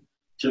studying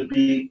to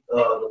be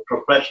the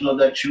professional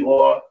that you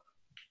are,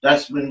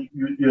 that's when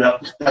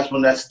that's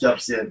when that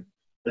steps in.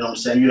 You know what I'm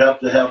saying? You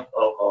have to have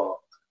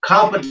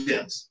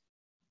confidence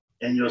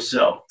in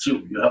yourself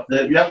too. You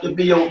have to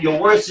be your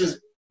worst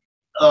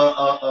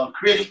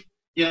critic,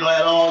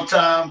 at all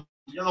times.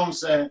 You know what I'm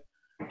saying?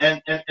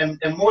 And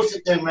most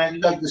of the time, man, you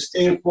got to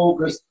stay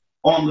focused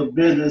on the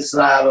business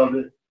side of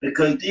it,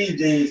 because these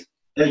days,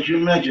 as you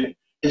mentioned,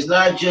 it's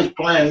not just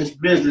playing, it's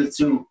business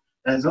too.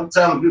 And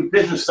sometimes if your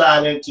business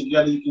side ain't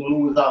together, you can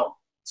lose out.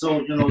 So,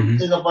 the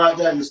thing about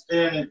that is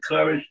staying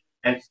encouraged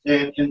and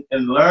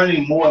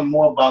learning more and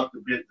more about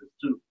the business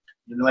too.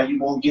 Like you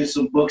won't get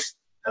some books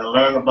and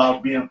learn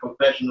about being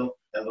professional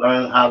and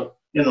learn how,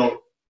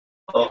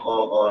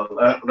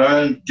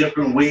 learn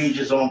different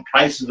wages on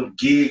prices of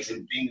gigs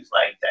and things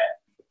like that.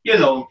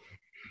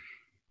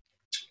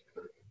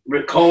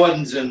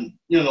 Recordings and,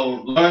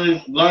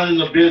 learning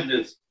the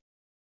business,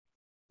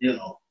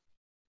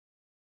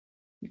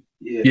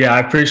 Yeah, I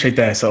appreciate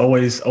that. So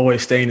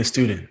always staying a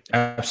student.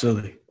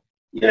 Absolutely.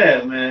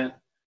 Yeah, man.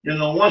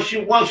 Once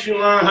you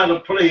learn how to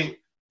play,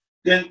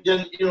 then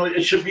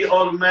it should be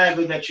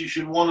automatically that you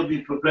should want to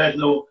be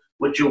professional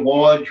with your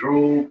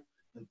wardrobe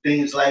and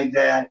things like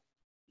that.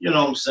 You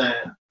know what I'm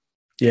saying?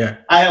 Yeah.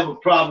 I have a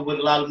problem with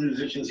a lot of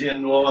musicians here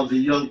in New Orleans, the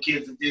young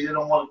kids, they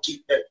don't want to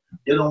keep that,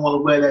 they don't want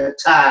to wear that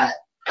tie.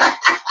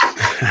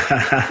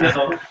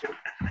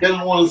 They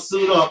don't want to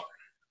suit up.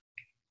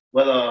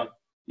 But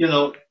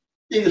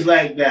things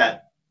like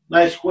that.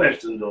 Nice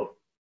question though.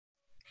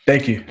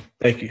 Thank you.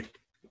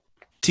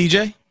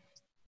 TJ?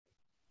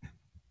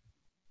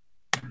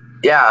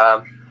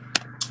 Yeah.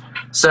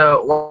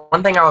 So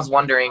one thing I was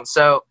wondering,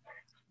 so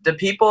the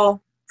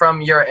people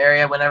from your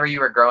area, whenever you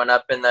were growing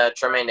up in the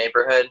Treme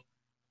neighborhood,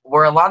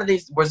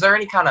 was there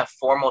any kind of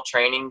formal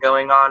training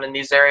going on in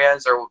these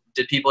areas, or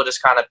did people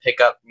just kind of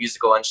pick up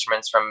musical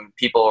instruments from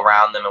people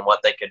around them and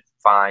what they could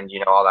find,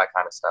 all that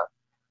kind of stuff?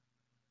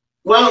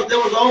 Well, there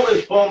was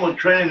always formal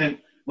training.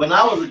 When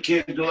I was a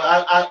kid,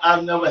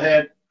 I never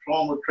had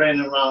formal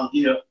training around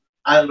here.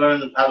 I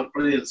learned how to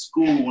play in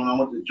school when I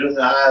went to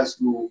junior high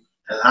school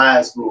and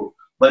high school.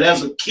 But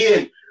as a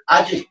kid,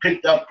 I just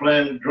picked up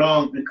playing the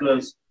drums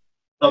because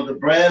of the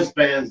brass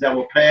bands that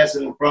were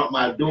passing in front of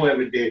my door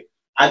every day.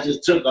 I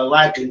just took a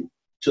liking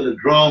to the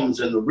drums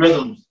and the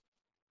rhythms,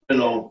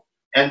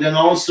 And then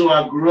also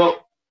I grew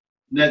up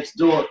next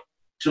door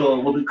to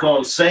what we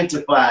call a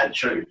sanctified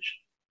church.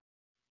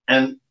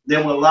 And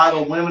there were a lot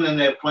of women in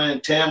there playing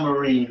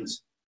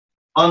tamarines.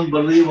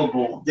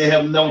 Unbelievable. They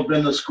have never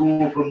been to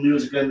school for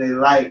music in their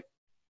life.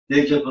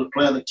 They just were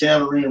playing the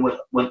tamarine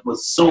with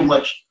so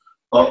much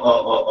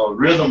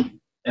rhythm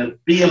and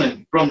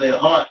feeling from their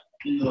heart,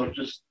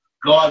 just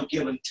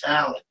God-given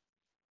talent,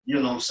 you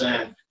know what I'm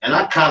saying? And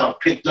I kind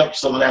of picked up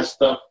some of that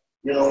stuff,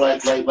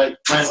 like playing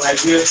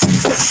like this.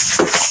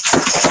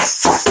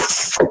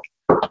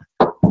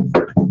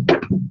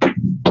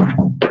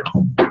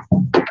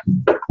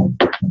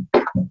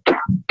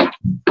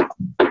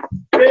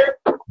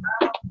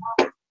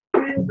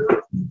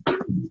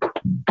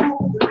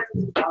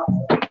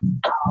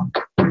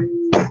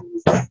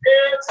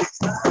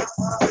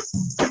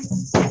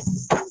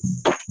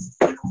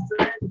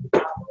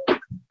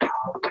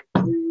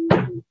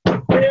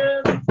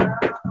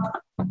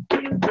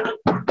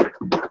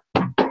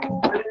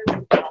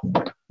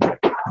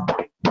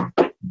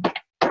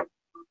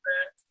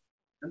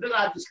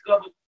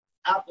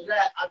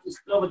 I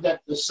discovered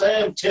that the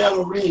same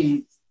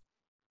tamarine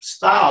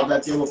style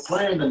that they were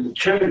playing in the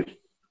church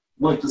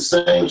was the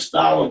same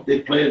style that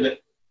they played at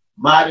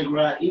Mardi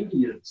Gras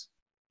Indians.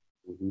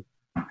 Mm-hmm.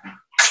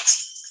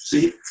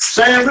 See?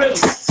 Same rhythm.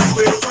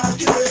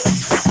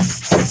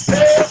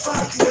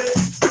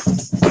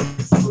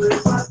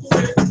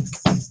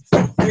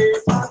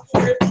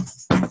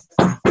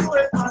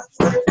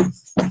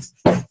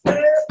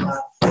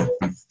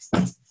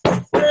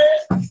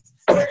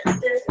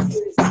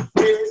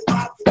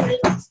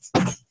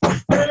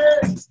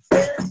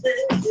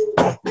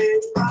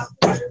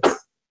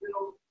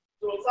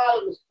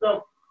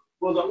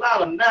 Was a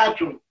lot of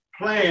natural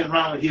playing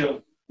around here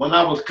when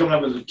I was coming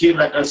up as a kid,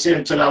 like I said,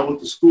 until I went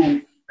to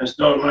school and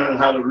started learning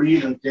how to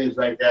read and things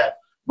like that.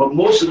 But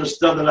most of the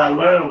stuff that I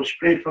learned was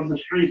straight from the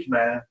streets,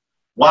 man.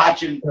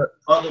 Watching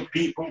other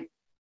people,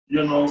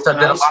 So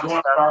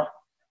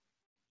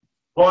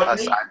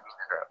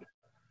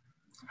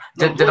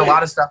did a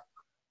lot of stuff.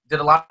 Did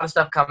a lot of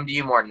stuff come to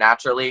you more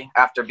naturally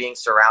after being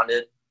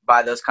surrounded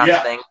by those kinds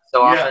of things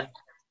so often?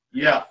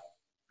 Yeah,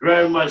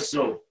 very much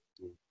so.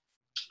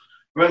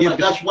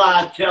 That's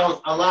why I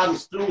tell a lot of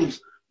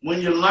students,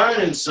 when you're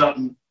learning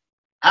something,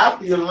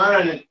 after you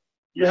learn it,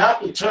 you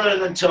have to turn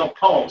it into a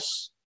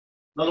pulse.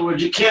 In other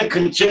words, you can't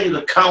continue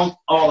to count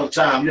all the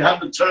time. You have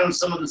to turn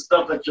some of the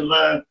stuff that you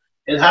learn.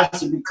 It has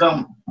to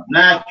become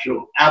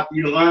natural. After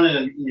you learn it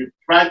and you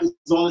practice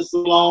on it so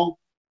long,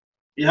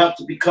 you have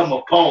to become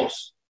a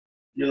pulse.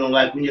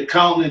 Like when you're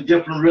counting in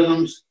different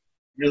rhythms,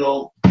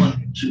 1,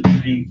 2,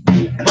 3,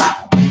 4,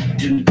 5,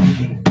 2,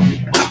 3, 4,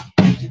 5.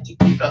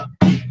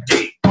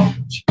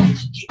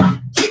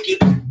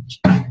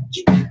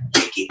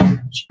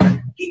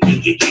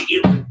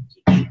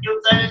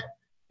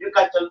 You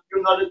got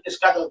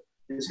to,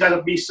 it's got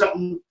to be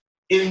something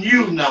in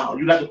you now.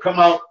 You got to come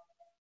out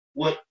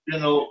with,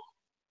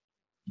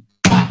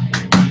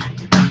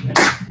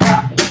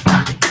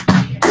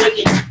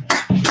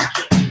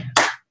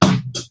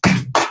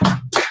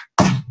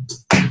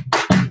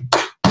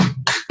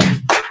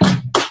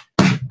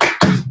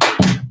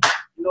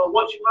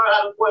 once you learn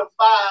how to play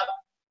 5,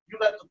 you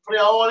got to play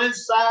all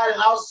inside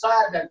and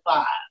outside that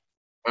 5.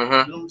 Mm-hmm. You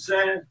know what I'm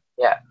saying?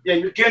 Yeah. Yeah,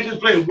 you can't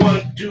just play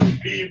 1, 2,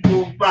 3,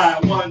 4,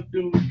 5. 1,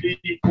 2,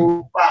 3,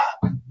 4,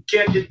 5. You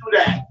can't just do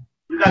that.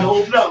 You got to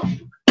open up.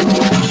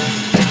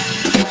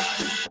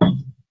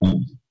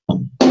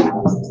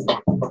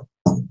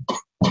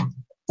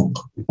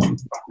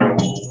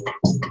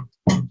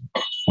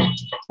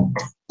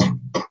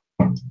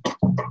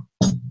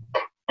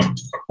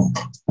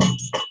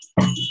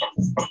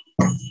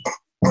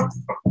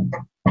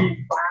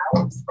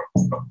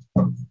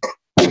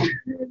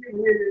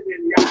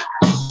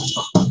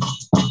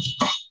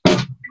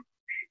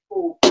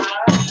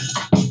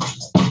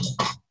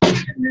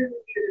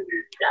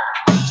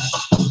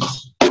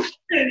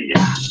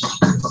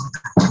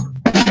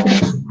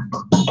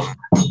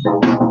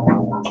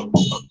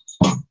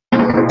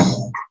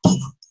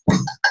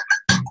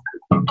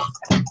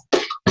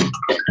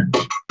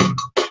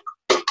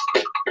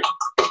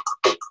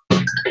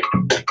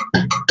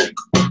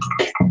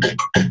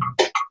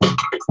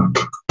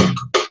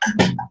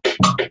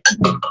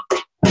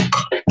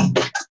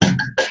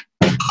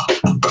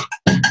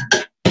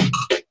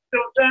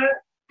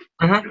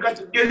 You got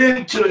to get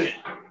into it.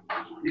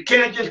 You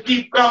can't just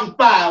keep counting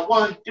 5.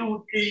 1,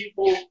 2, 3,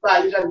 4,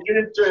 5. You got to get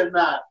into it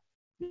now.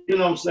 You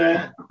know what I'm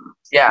saying?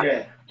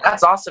 Yeah.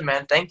 That's awesome,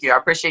 man. Thank you. I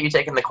appreciate you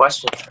taking the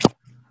question.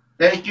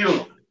 Thank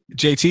you.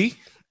 JT,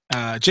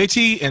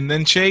 and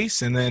then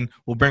Chase, and then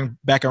we'll bring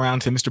back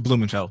around to Mr.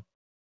 Blumenfeld.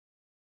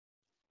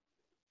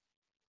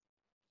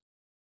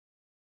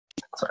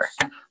 Sorry.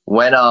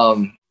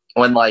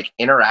 When like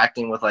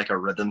interacting with like a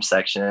rhythm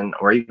section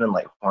or even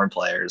like horn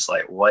players,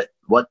 like what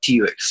do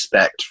you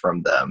expect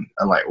from them,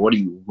 and like what do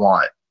you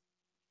want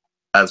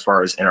as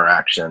far as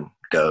interaction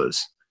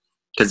goes?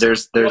 Because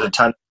there's a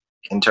ton of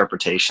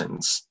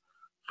interpretations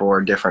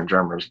for different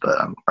drummers, but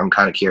I'm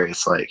kind of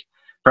curious, like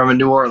from a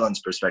New Orleans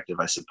perspective,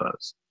 I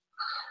suppose.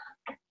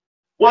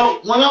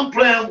 Well, when I'm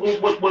playing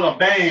with a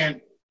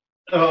band,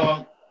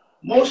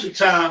 most of the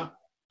time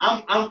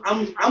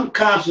I'm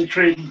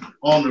concentrating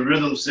on the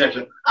rhythm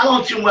section. I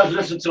don't too much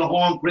listen to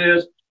horn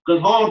players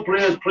because horn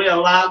players play a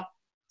lot.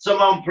 Some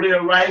of them play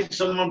right,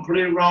 some of them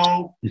play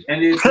wrong,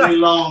 and they play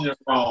long and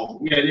wrong.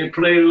 Yeah, they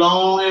play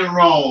long and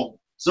wrong.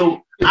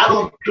 So I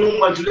don't too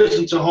much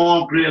listen to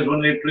horn players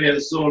when they play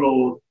the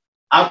solos.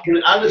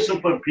 I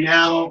listen for the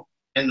piano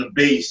and the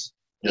bass.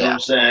 You know what I'm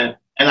saying?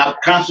 And I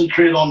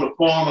concentrate on the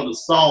form of the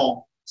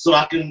song so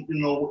I can,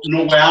 know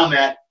where I'm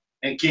at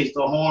in case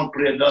the horn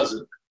player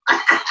doesn't.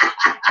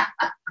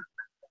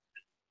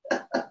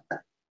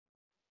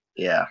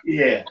 Yeah.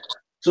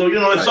 So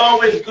it's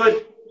always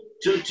good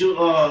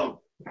to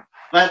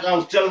like I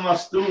was telling my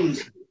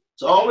students,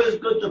 it's always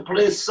good to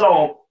play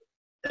soft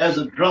as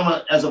a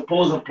drummer as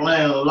opposed to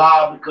playing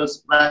loud,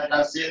 because like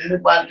I said,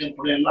 anybody can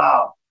play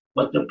loud,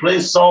 but to play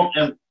soft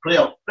and play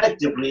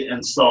effectively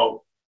and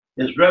soft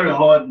is very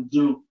hard to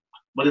do.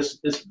 But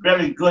it's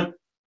very good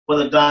for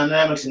the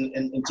dynamics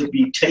and to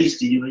be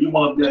tasty. You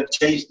want to be a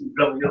tasty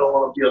drummer. You don't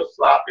want to be a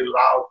sloppy,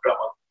 loud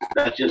drummer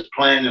that's just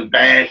playing and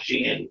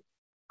bashing and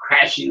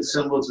crashing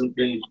cymbals and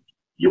things.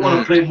 You want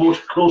to play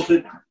most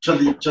closely to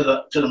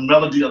the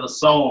melody of the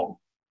song,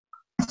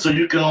 so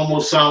you can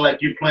almost sound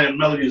like you're playing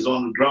melodies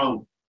on the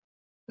drum.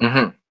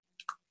 Mm-hmm.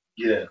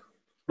 Yeah,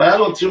 but I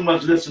don't too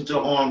much listen to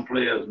horn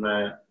players,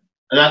 man,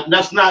 and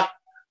that's not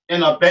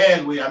in a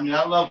bad way. I mean,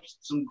 I love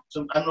some.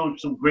 I know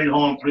some great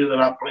horn players that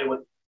I play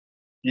with,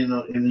 in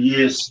the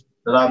years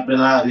that I've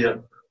been out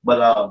here.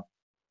 But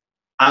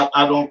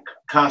I don't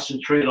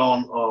concentrate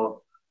on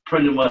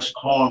pretty much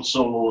horn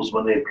solos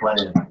when they're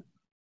playing.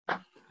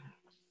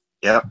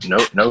 Yeah,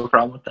 no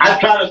problem with that. I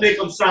try to make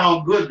them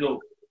sound good though.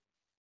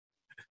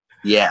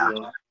 Yeah,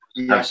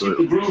 Keep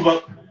absolutely. the groove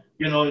up,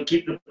 and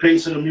keep the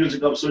pace of the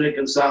music up so they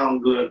can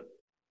sound good,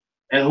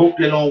 and hope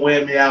they don't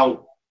wear me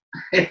out.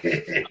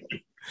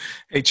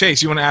 Hey,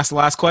 Chase, you want to ask the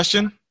last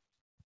question?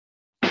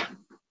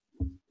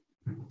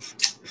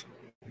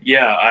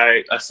 Yeah,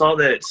 I saw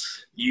that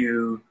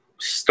you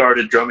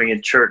started drumming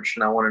in church,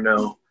 and I want to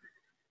know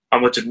how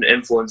much of an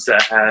influence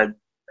that had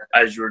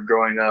as you were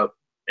growing up,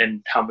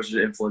 and how much of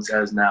an influence it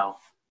has now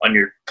on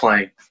your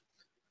playing.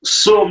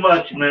 So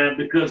much, man,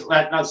 because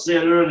like I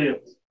said earlier,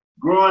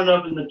 growing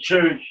up in the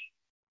church,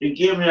 it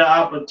gave me an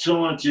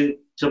opportunity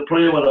to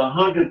play with a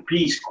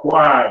 100-piece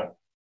choir.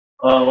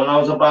 When I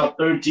was about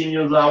 13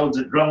 years old, I was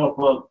a drummer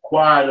for a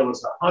choir that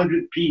was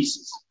 100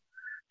 pieces.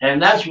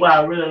 And that's why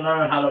I really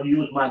learned how to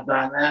use my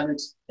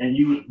dynamics and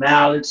use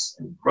mallets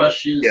and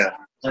brushes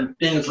and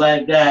things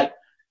like that.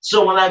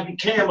 So when I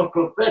became a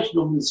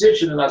professional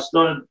musician and I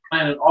started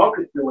playing an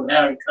orchestra with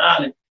Harry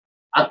Connick,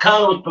 I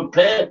kind of was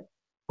prepared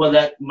for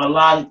that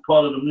melodic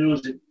part of the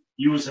music,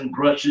 using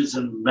brushes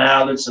and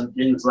mallets and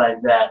things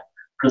like that,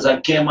 because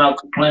I came out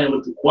playing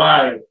with the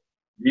choir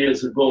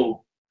years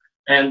ago.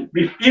 And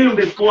even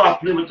before I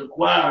played with the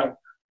choir,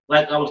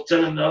 like I was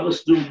telling the other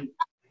student,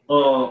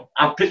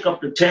 I pick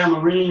up the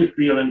tambourine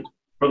feeling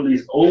from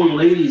these old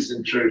ladies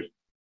in church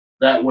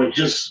that were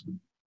just,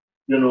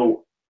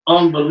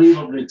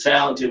 unbelievably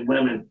talented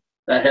women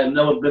that had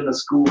never been to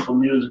school for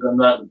music or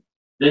nothing.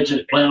 They're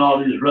just playing all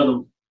these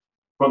rhythms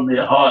from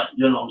their heart,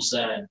 you know what I'm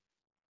saying?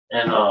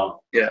 And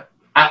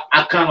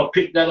I kind of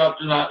picked that up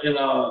in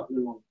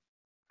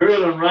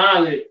Earl and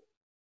Riley,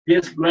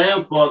 his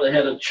grandfather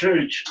had a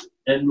church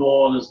in New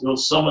Orleans. It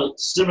was somewhat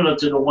similar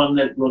to the one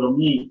that go to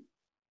me.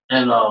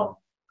 And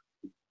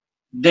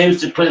they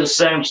used to play the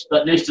same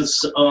stuff. They used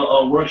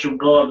to worship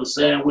God the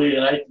same way,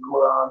 and I used to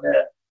go around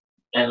there.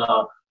 And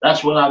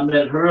that's when I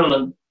met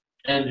Hurlin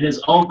and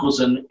his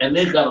uncles, and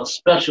they got a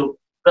special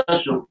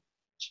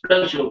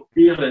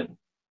feeling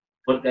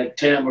with that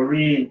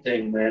tambourine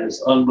thing, man.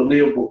 It's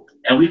unbelievable.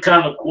 And we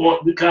kind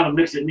of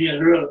mixed it. Me and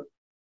Hurlin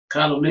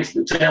kind of mixed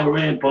the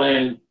tambourine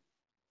playing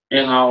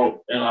in our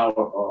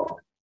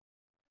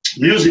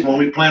music when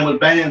we playing with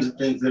bands and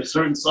things. There's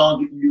certain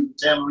songs you can use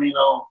the tambourine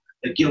on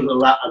that gives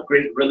a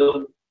great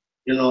rhythm,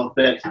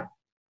 effect.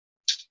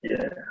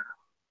 Yeah.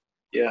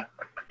 Yeah.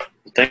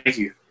 Thank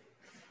you.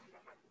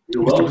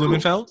 Mr.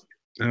 Blumenfeld?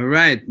 All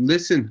right.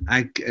 Listen,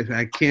 I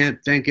can't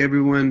thank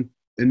everyone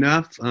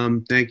enough.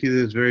 Thank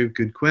you. Those very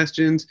good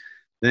questions.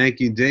 Thank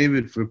you,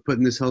 David, for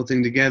putting this whole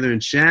thing together.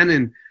 And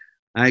Shannon,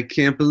 I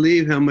can't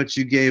believe how much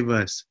you gave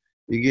us.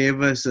 You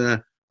gave us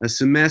a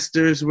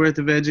semester's worth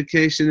of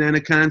education and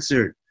a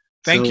concert.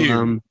 Thank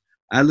you.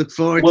 I look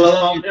forward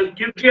to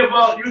you give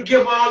all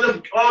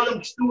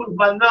them students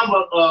my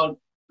number,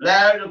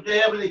 Larry, if they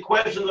have any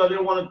questions or they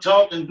want to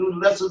talk and do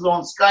lessons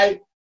on Skype,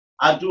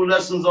 I do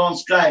lessons on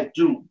Skype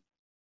too.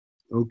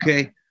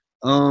 Okay.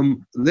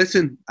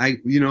 Listen,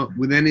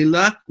 with any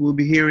luck, we'll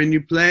be hearing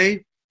you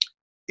play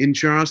in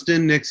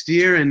Charleston next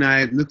year, and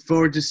I look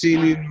forward to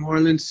seeing you in New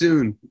Orleans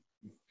soon.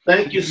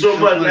 Thank you so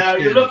much,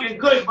 Larry. You're looking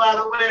good, by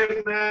the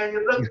way, man.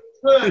 You're looking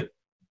good.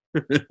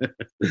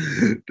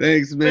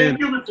 Thanks, man. Thank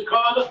you, Mr.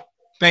 Carter.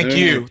 Thank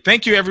you.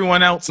 Thank you,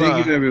 everyone else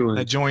Thank you, everyone.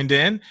 that joined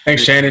in.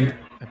 Thanks, Shannon.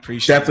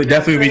 Appreciate it.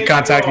 Definitely be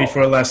contacting me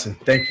for a lesson.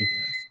 Thank you.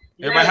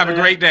 Everybody have a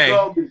great day.